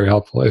to be very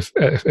helpful if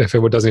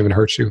it doesn't even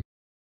hurt you.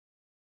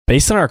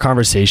 Based on our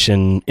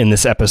conversation in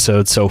this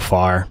episode so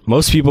far,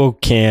 most people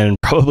can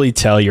probably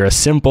tell you're a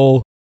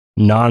simple,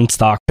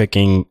 non-stock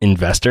picking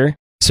investor.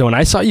 So when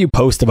I saw you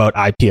post about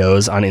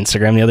IPOs on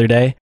Instagram the other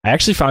day, I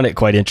actually found it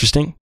quite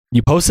interesting.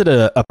 You posted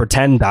a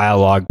pretend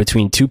dialogue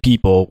between 2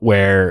 people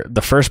where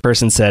the first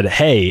person said,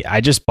 hey,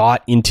 I just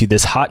bought into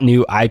this hot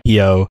new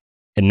IPO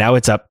and now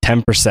it's up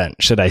 10%.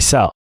 Should I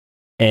sell?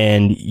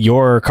 And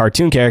your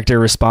cartoon character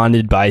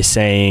responded by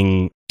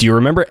saying, do you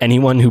remember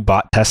anyone who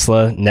bought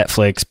Tesla,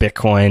 Netflix,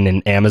 Bitcoin,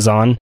 and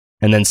Amazon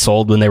and then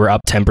sold when they were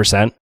up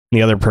 10%? And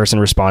the other person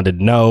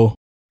responded, no.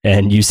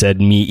 And you said,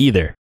 me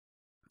either.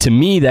 To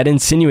me, that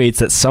insinuates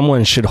that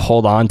someone should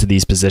hold on to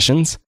these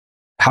positions.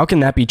 How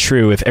can that be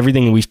true if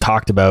everything we've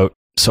talked about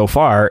so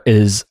far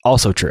is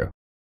also true?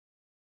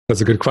 That's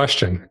a good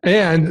question.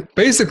 And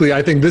basically,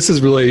 I think this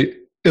is really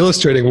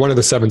illustrating one of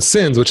the 7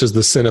 sins, which is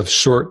the sin of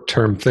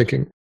short-term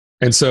thinking.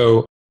 And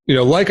so,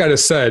 like I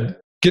just said,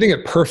 getting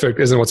it perfect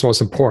isn't what's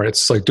most important.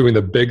 It's like doing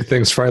the big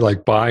things right,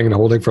 like buying and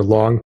holding for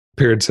long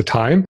periods of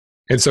time.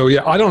 And so,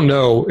 yeah, I don't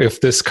know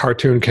if this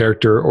cartoon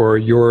character or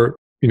your,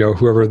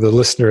 whoever the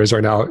listener is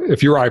right now,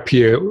 if your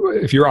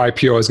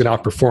IPO is going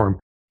to outperform.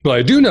 But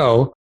I do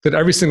know that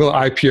every single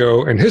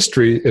IPO in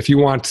history, if you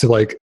want to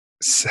like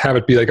have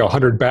it be like a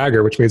 100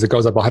 bagger, which means it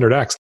goes up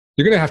 100x,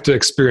 you're going to have to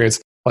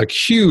experience like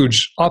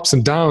huge ups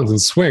and downs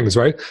and swings,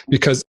 right?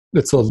 Because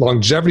it's the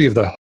longevity of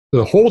the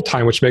whole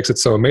time, which makes it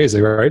so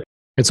amazing, right?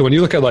 And so when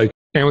you look at like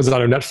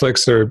Amazon or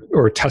Netflix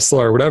or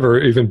Tesla or whatever,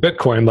 even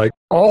Bitcoin, like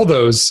all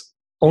those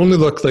only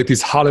look like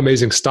these hot,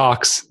 amazing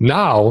stocks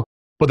now,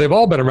 but they've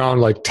all been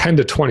around like 10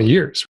 to 20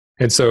 years.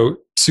 And so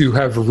to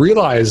have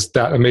realized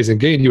that amazing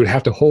gain, you would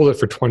have to hold it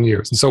for 20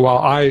 years. And so while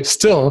I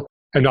still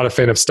am not a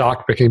fan of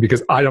stock picking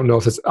because I don't know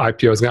if this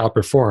IPO is going to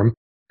outperform,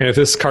 and if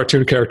this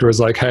cartoon character was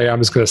like, hey, I'm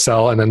just going to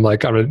sell and then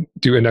like I'm going to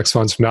do index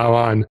funds from now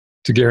on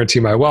to guarantee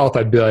my wealth,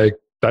 I'd be like,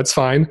 that's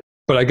fine.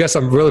 But I guess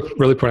I'm really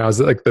pointing out is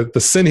that like the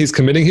sin he's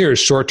committing here is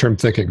short-term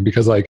thinking,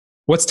 because like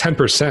what's 10%?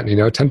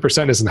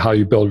 10% isn't how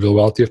you build real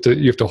wealth. You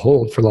have to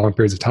hold for long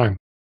periods of time.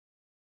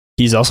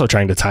 He's also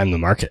trying to time the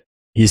market.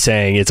 He's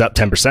saying it's up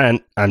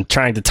 10%. I'm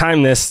trying to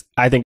time this.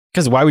 I think,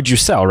 because why would you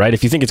sell, right?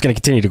 If you think it's going to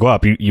continue to go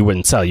up, you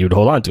wouldn't sell. You would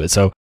hold on to it.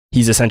 So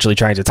he's essentially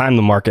trying to time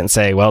the market and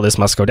say, well, this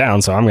must go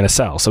down, so I'm going to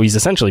sell. So he's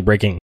essentially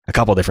breaking a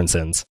couple different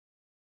sins.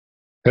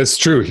 That's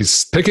true.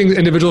 He's picking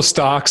individual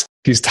stocks.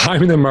 He's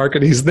timing the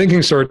market. He's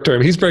thinking short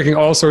term. He's breaking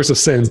all sorts of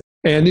sins.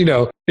 And,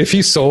 if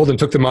he sold and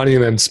took the money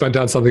and then spent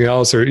on something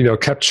else or,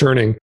 kept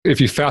churning, if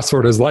you fast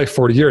forward his life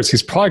 40 years,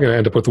 he's probably going to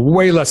end up with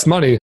way less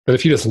money than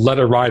if he just let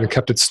it ride and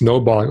kept it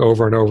snowballing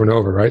over and over and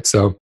over, right?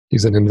 So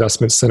he's an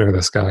investment sinner,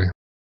 this guy.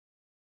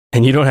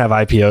 And you don't have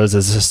IPOs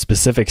as a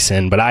specific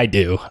sin, but I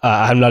do.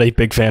 I'm not a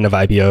big fan of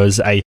IPOs.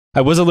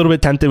 I was a little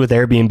bit tempted with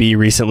Airbnb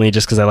recently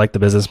just because I like the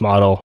business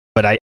model,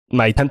 but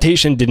my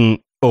temptation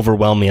didn't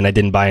overwhelm me and I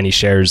didn't buy any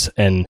shares.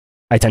 And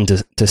I tend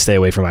to stay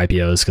away from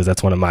IPOs because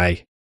that's one of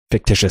my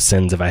fictitious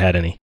sins if I had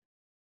any.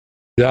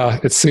 Yeah,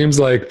 it seems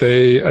like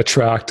they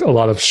attract a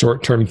lot of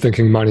short-term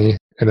thinking money.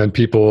 And then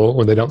people,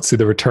 when they don't see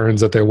the returns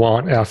that they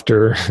want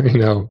after,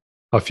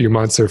 a few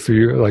months or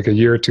like a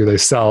year or two, they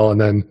sell. And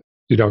then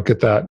you don't get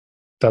that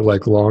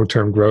like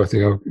long-term growth.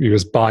 You're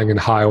just buying in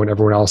high when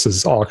everyone else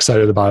is all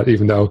excited about it,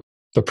 even though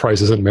the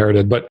price isn't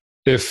merited. But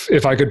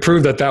if I could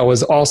prove that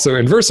was also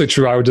inversely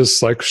true, I would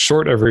just like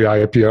short every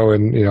IPO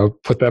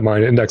and, put that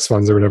money in index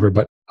funds or whatever.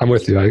 But I'm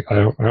with you. I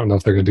don't know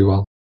if they're going to do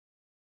well.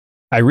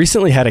 I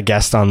recently had a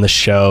guest on the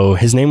show.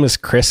 His name was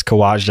Chris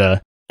Kawaja,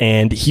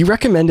 and he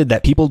recommended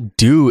that people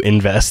do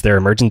invest their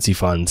emergency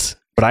funds.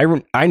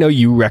 But I know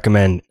you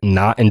recommend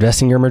not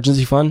investing your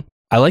emergency fund.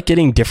 I like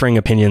getting differing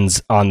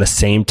opinions on the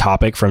same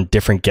topic from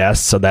different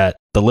guests so that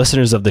the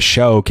listeners of the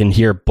show can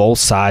hear both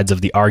sides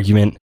of the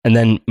argument and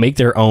then make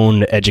their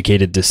own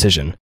educated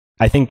decision.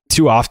 I think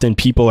too often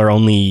people are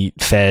only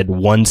fed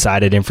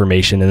one-sided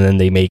information and then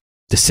they make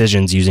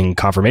decisions using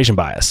confirmation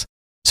bias.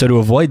 So to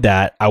avoid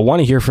that, I want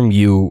to hear from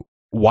you.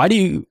 Why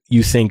do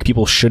you think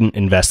people shouldn't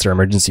invest their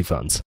emergency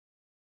funds?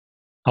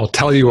 I'll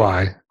tell you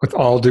why, with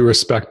all due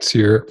respect to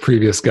your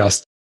previous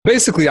guest.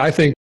 Basically, I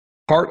think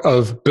part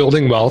of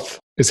building wealth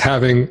is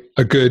having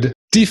a good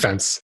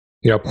defense.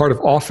 Part of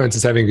offense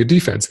is having a good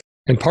defense.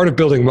 And part of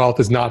building wealth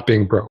is not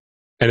being broke.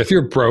 And if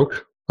you're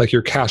broke, like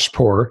you're cash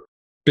poor,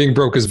 being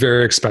broke is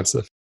very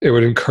expensive. It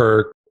would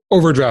incur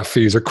overdraft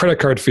fees or credit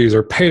card fees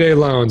or payday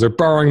loans or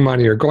borrowing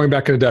money or going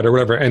back into debt or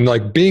whatever. And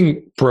like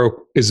being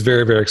broke is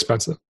very, very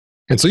expensive.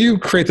 And so you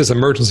create this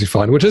emergency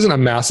fund, which isn't a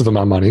massive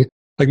amount of money,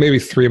 like maybe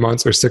 3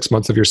 months or 6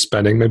 months of your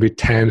spending, maybe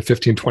 $10,000,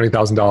 $15,000,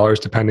 $20,000,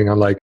 depending on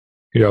like,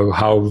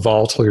 how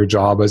volatile your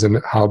job is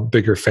and how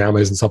big your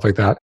family is and stuff like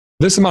that.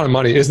 This amount of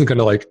money isn't going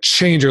to like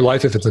change your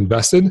life if it's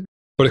invested,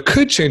 but it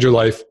could change your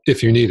life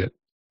if you need it.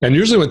 And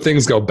usually when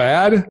things go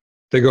bad,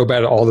 they go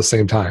bad all at the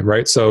same time,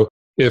 right? So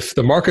if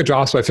the market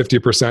drops by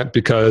 50%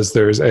 because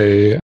there's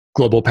a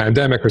global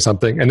pandemic or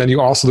something, and then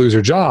you also lose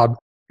your job,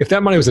 if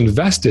that money was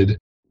invested,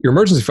 your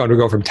emergency fund would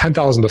go from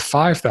 10,000 to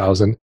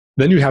 5,000.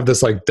 Then you have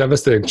this like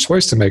devastating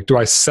choice to make. Do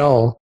I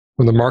sell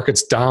when the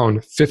market's down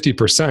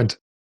 50%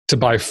 to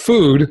buy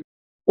food,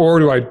 or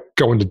do I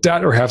go into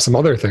debt or have some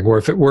other thing? Where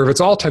if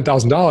it's all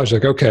 $10,000,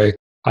 like, okay,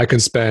 I can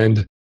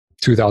spend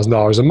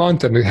 $2,000 a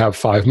month and have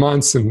 5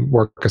 months and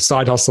work a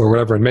side hustle or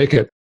whatever and make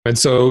it. And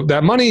so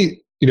that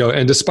money,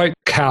 and despite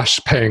cash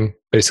paying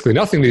basically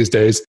nothing these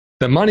days,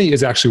 the money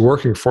is actually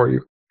working for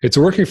you. It's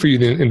working for you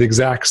in the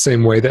exact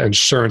same way that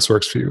insurance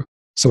works for you.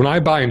 So when I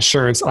buy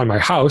insurance on my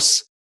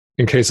house,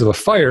 in case of a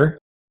fire,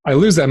 I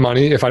lose that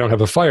money if I don't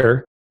have a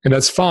fire. And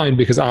that's fine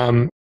because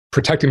I'm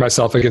protecting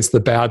myself against the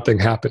bad thing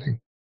happening.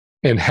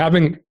 And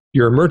having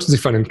your emergency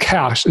fund in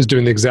cash is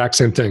doing the exact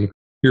same thing.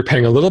 You're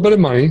paying a little bit of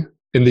money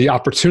in the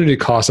opportunity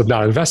cost of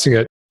not investing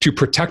it to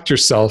protect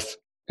yourself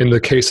in the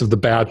case of the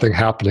bad thing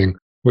happening,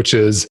 which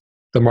is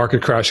the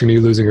market crashing and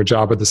you losing your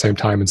job at the same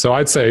time. And so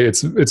I'd say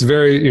it's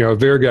very, a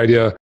very good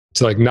idea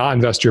to like not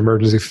invest your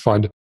emergency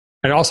fund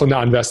and also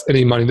not invest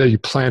any money that you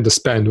plan to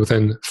spend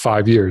within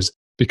 5 years,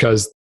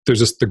 because there's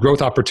just the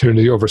growth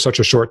opportunity over such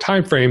a short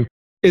time frame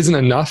isn't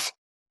enough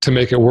to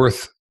make it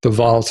worth the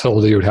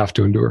volatility you would have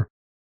to endure.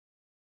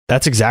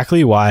 That's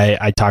exactly why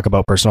I talk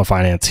about personal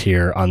finance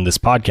here on this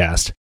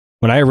podcast.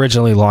 When I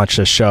originally launched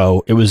this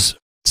show, it was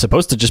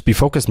supposed to just be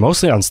focused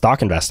mostly on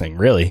stock investing,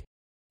 really.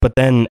 But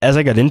then as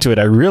I got into it,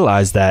 I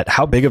realized that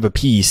how big of a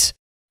piece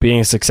being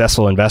a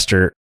successful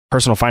investor,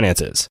 personal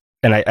finance is.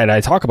 And I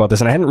talk about this,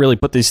 and I hadn't really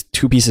put these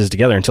two pieces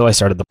together until I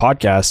started the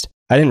podcast.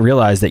 I didn't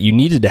realize that you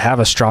needed to have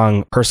a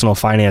strong personal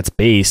finance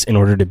base in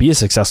order to be a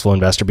successful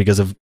investor because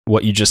of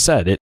what you just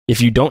said.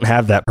 If you don't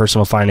have that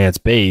personal finance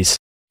base,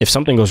 if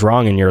something goes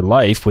wrong in your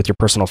life with your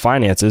personal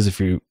finances,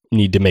 if you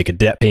need to make a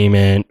debt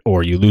payment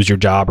or you lose your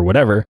job or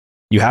whatever,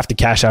 you have to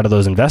cash out of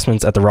those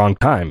investments at the wrong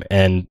time.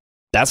 And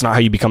that's not how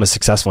you become a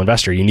successful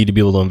investor. You need to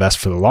be able to invest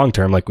for the long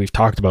term, like we've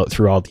talked about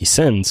through all these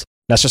sins.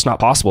 That's just not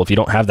possible if you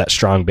don't have that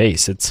strong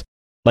base. It's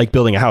like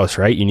building a house,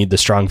 right? You need the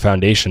strong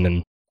foundation.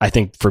 And I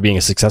think for being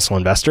a successful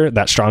investor,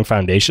 that strong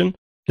foundation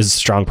is a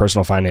strong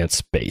personal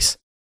finance base.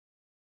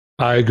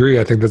 I agree.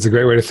 I think that's a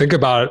great way to think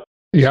about it.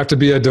 You have to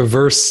be a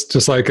diverse,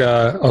 just like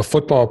a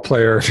football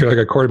player. If you're like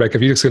a quarterback,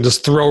 if you can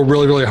just throw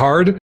really, really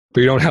hard,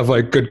 but you don't have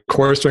like good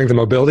core strength and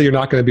mobility, you're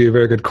not going to be a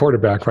very good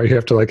quarterback, right? You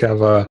have to like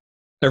have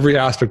every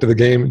aspect of the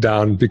game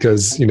down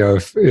because, you know,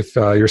 if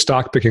your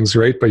stock picking is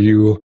great, but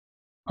you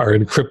are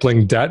in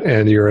crippling debt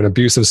and you're an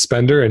abusive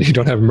spender and you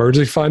don't have an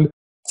emergency fund,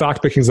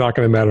 stock picking is not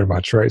going to matter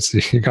much, right? So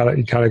you kind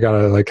of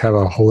gotta like have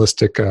a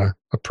holistic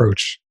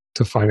approach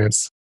to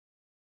finance.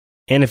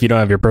 And if you don't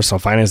have your personal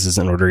finances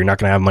in order, you're not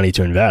going to have money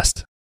to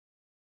invest.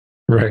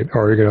 Right.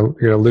 Or you're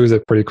gonna lose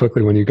it pretty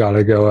quickly when you got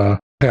to go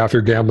pay off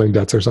your gambling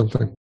debts or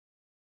something.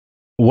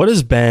 What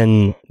has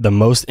been the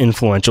most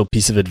influential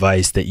piece of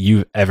advice that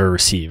you've ever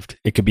received?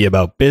 It could be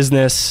about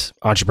business,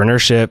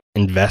 entrepreneurship,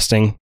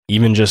 investing,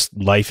 even just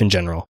life in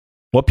general.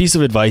 What piece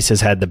of advice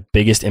has had the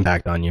biggest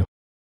impact on you?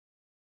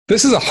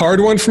 This is a hard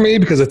one for me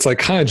because it's like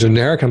kind of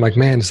generic. I'm like,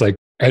 man, it's like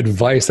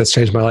advice that's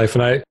changed my life.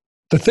 And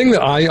the thing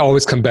that I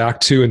always come back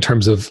to in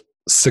terms of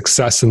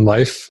success in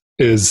life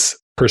is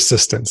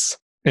persistence.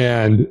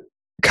 And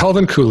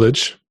Calvin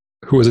Coolidge,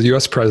 who was a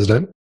US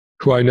president,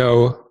 who I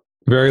know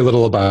very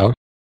little about.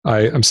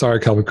 I'm sorry,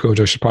 Calvin Coolidge,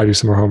 I should probably do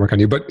some more homework on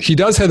you. But he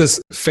does have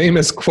this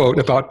famous quote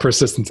about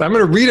persistence. I'm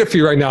going to read it for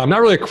you right now. I'm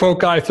not really a quote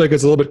guy. I feel like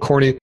it's a little bit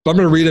corny, but I'm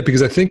going to read it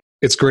because I think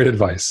it's great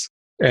advice.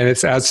 And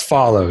it's as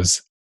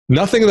follows.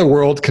 Nothing in the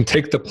world can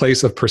take the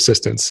place of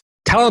persistence.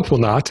 Talent will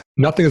not.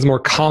 Nothing is more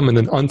common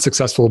than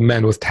unsuccessful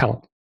men with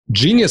talent.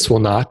 Genius will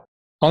not.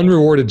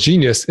 Unrewarded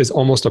genius is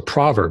almost a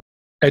proverb.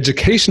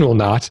 Education will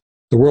not.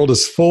 The world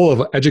is full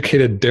of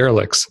educated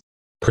derelicts.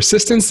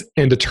 Persistence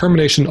and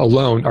determination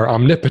alone are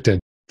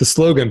omnipotent. The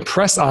slogan,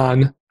 press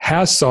on,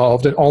 has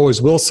solved and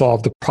always will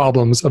solve the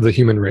problems of the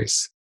human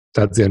race.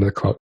 That's the end of the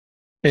quote.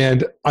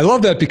 And I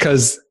love that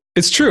because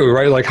it's true,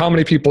 right? Like how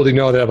many people do you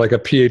know that have like a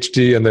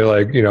PhD and they're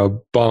like, you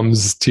know,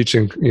 bums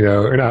teaching, you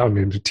know, or not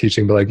I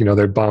teaching, but like, you know,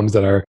 they're bums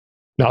that are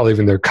not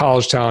leaving their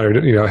college town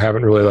or, you know,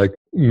 haven't really like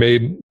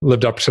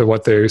lived up to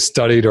what they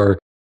studied. Or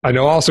I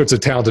know all sorts of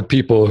talented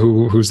people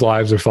whose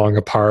lives are falling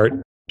apart,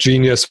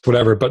 genius,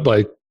 whatever, but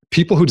like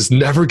people who just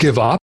never give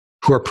up,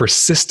 who are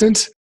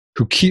persistent,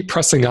 who keep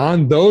pressing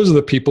on, those are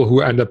the people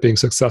who end up being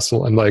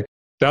successful. And like,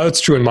 that's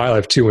true in my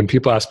life too. When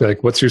people ask me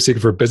like, what's your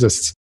secret for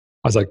business?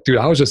 I was like, dude,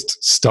 I was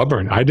just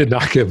stubborn. I did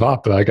not give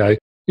up. Like I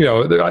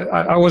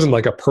wasn't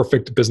like a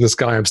perfect business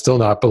guy. I'm still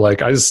not, but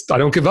like, I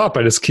don't give up.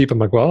 I just keep, I'm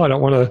like, well, I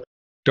don't want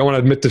to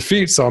admit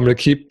defeat. So I'm going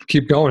to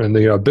keep going. And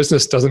the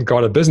business doesn't go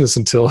out of business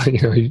until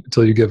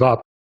you give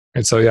up.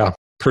 And so, yeah,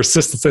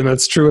 persistence. And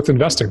that's true with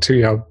investing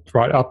too,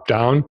 right up,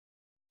 down,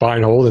 buy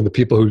and hold. And the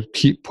people who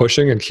keep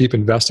pushing and keep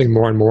investing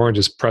more and more and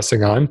just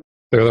pressing on,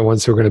 they're the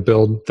ones who are going to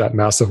build that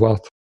massive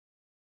wealth.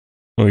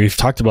 Well, we've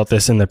talked about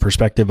this in the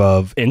perspective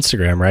of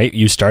Instagram, right?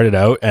 You started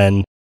out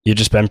and you've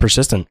just been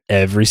persistent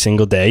every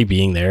single day,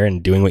 being there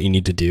and doing what you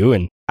need to do.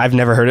 And I've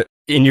never heard it.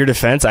 In your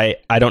defense, I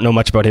don't know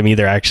much about him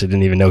either. I actually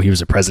didn't even know he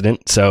was a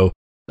president. So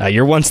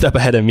you're one step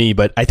ahead of me.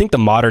 But I think the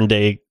modern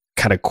day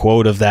kind of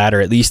quote of that,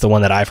 or at least the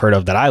one that I've heard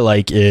of that I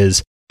like,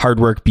 is hard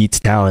work beats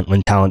talent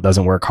when talent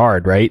doesn't work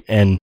hard, right?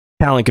 And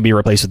talent could be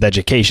replaced with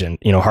education.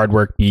 Hard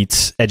work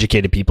beats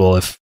educated people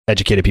if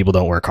educated people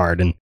don't work hard.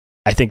 And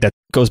I think that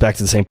goes back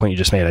to the same point you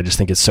just made. I just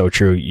think it's so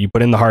true. You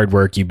put in the hard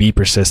work, you be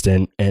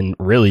persistent, and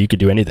really you could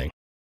do anything.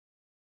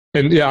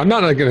 And yeah, I'm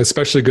not like an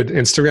especially good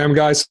Instagram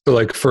guy. So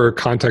like for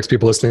context,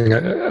 people listening,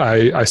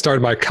 I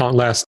started my account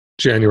last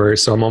January.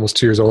 So I'm almost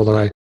 2 years old and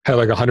I have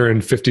like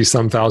 150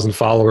 some thousand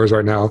followers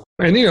right now.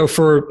 And,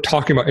 for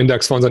talking about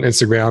index funds on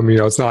Instagram,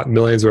 it's not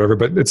millions or whatever,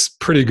 but it's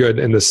pretty good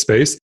in this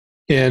space.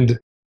 And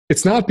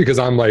it's not because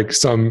I'm like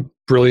some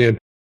brilliant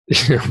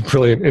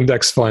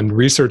index fund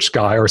research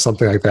guy or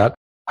something like that.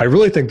 I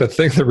really think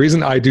the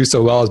reason I do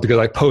so well is because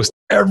I post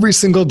every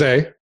single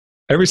day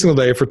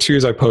for 2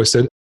 years. I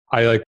posted,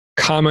 I like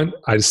comment,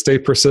 I stay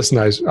persistent.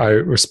 I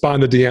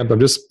respond to DMs. I'm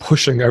just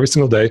pushing every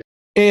single day.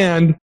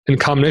 And in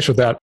combination with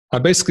that,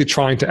 I'm basically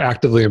trying to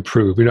actively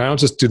improve. I don't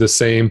just do the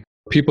same.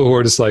 People who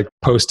are just like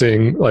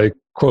posting like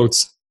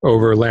quotes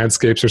over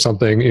landscapes or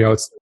something,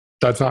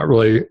 that's not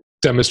really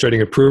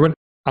demonstrating improvement.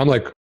 I'm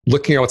like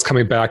looking at what's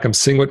coming back. I'm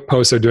seeing what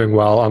posts are doing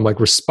well. I'm like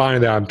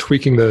responding to that. I'm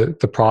tweaking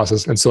the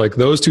process. And so like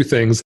those two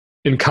things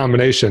in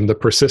combination, the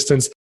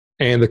persistence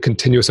and the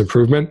continuous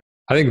improvement,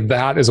 I think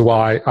that is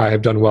why I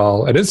have done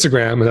well at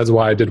Instagram, and that's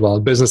why I did well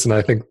in business. And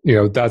I think,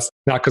 that's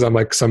not because I'm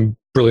like some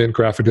brilliant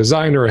graphic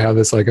designer or have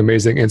this like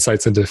amazing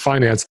insights into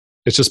finance.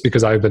 It's just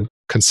because I've been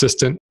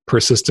consistent,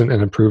 persistent,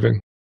 and improving.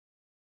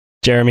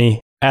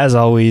 Jeremy, as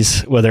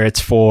always, whether it's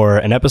for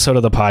an episode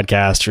of the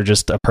podcast or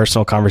just a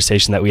personal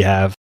conversation that we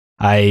have,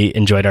 I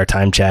enjoyed our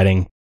time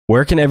chatting.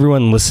 Where can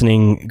everyone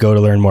listening go to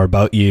learn more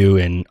about you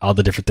and all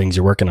the different things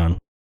you're working on?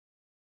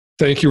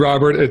 Thank you,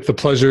 Robert. The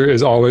pleasure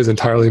is always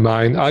entirely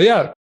mine.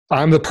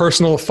 I'm the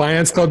Personal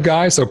Finance Club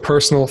guy, so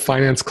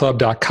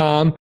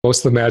personalfinanceclub.com.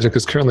 Most of the magic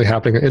is currently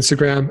happening on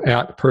Instagram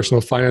at Personal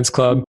Finance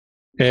Club.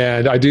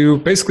 And I do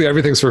basically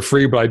everything's for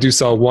free, but I do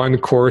sell one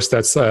course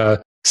that's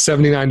a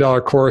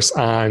 $79 course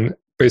on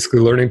basically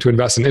learning to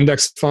invest in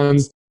index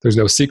funds. There's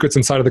no secrets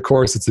inside of the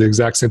course. It's the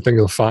exact same thing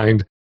you'll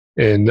find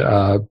in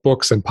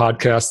books and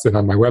podcasts and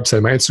on my website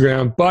and my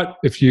Instagram. But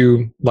if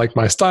you like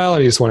my style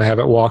and you just want to have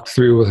it walked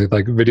through with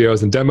like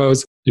videos and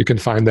demos, you can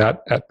find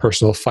that at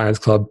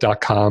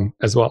personalfinanceclub.com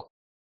as well.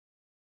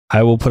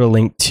 I will put a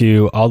link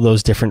to all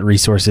those different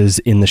resources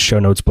in the show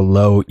notes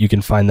below. You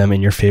can find them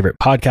in your favorite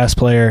podcast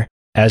player.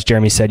 As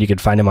Jeremy said, you can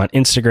find him on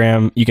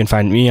Instagram. You can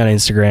find me on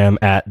Instagram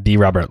at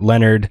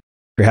 @TheRobertLeonard. If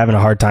you're having a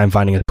hard time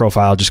finding a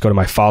profile, just go to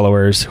my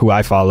followers, who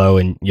I follow,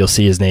 and you'll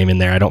see his name in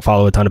there. I don't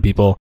follow a ton of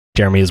people.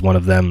 Jeremy is one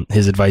of them.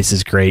 His advice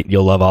is great.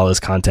 You'll love all his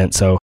content.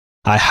 So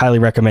I highly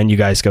recommend you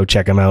guys go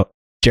check him out.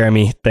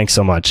 Jeremy, thanks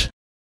so much.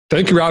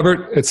 Thank you,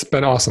 Robert. It's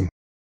been awesome.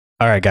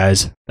 All right,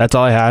 guys. That's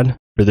all I had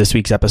for this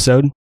week's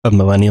episode of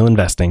Millennial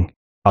Investing.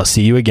 I'll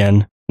see you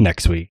again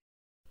next week.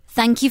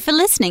 Thank you for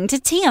listening to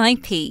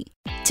TIP.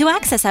 To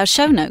access our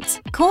show notes,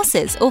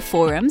 courses, or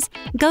forums,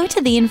 go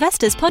to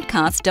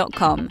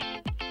theinvestorspodcast.com.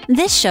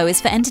 This show is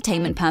for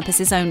entertainment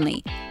purposes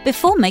only.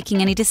 Before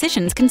making any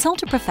decisions,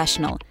 consult a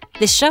professional.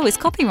 This show is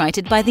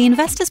copyrighted by the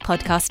Investors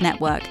Podcast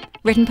Network.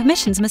 Written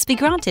permissions must be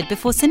granted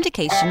before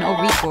syndication or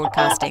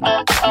rebroadcasting.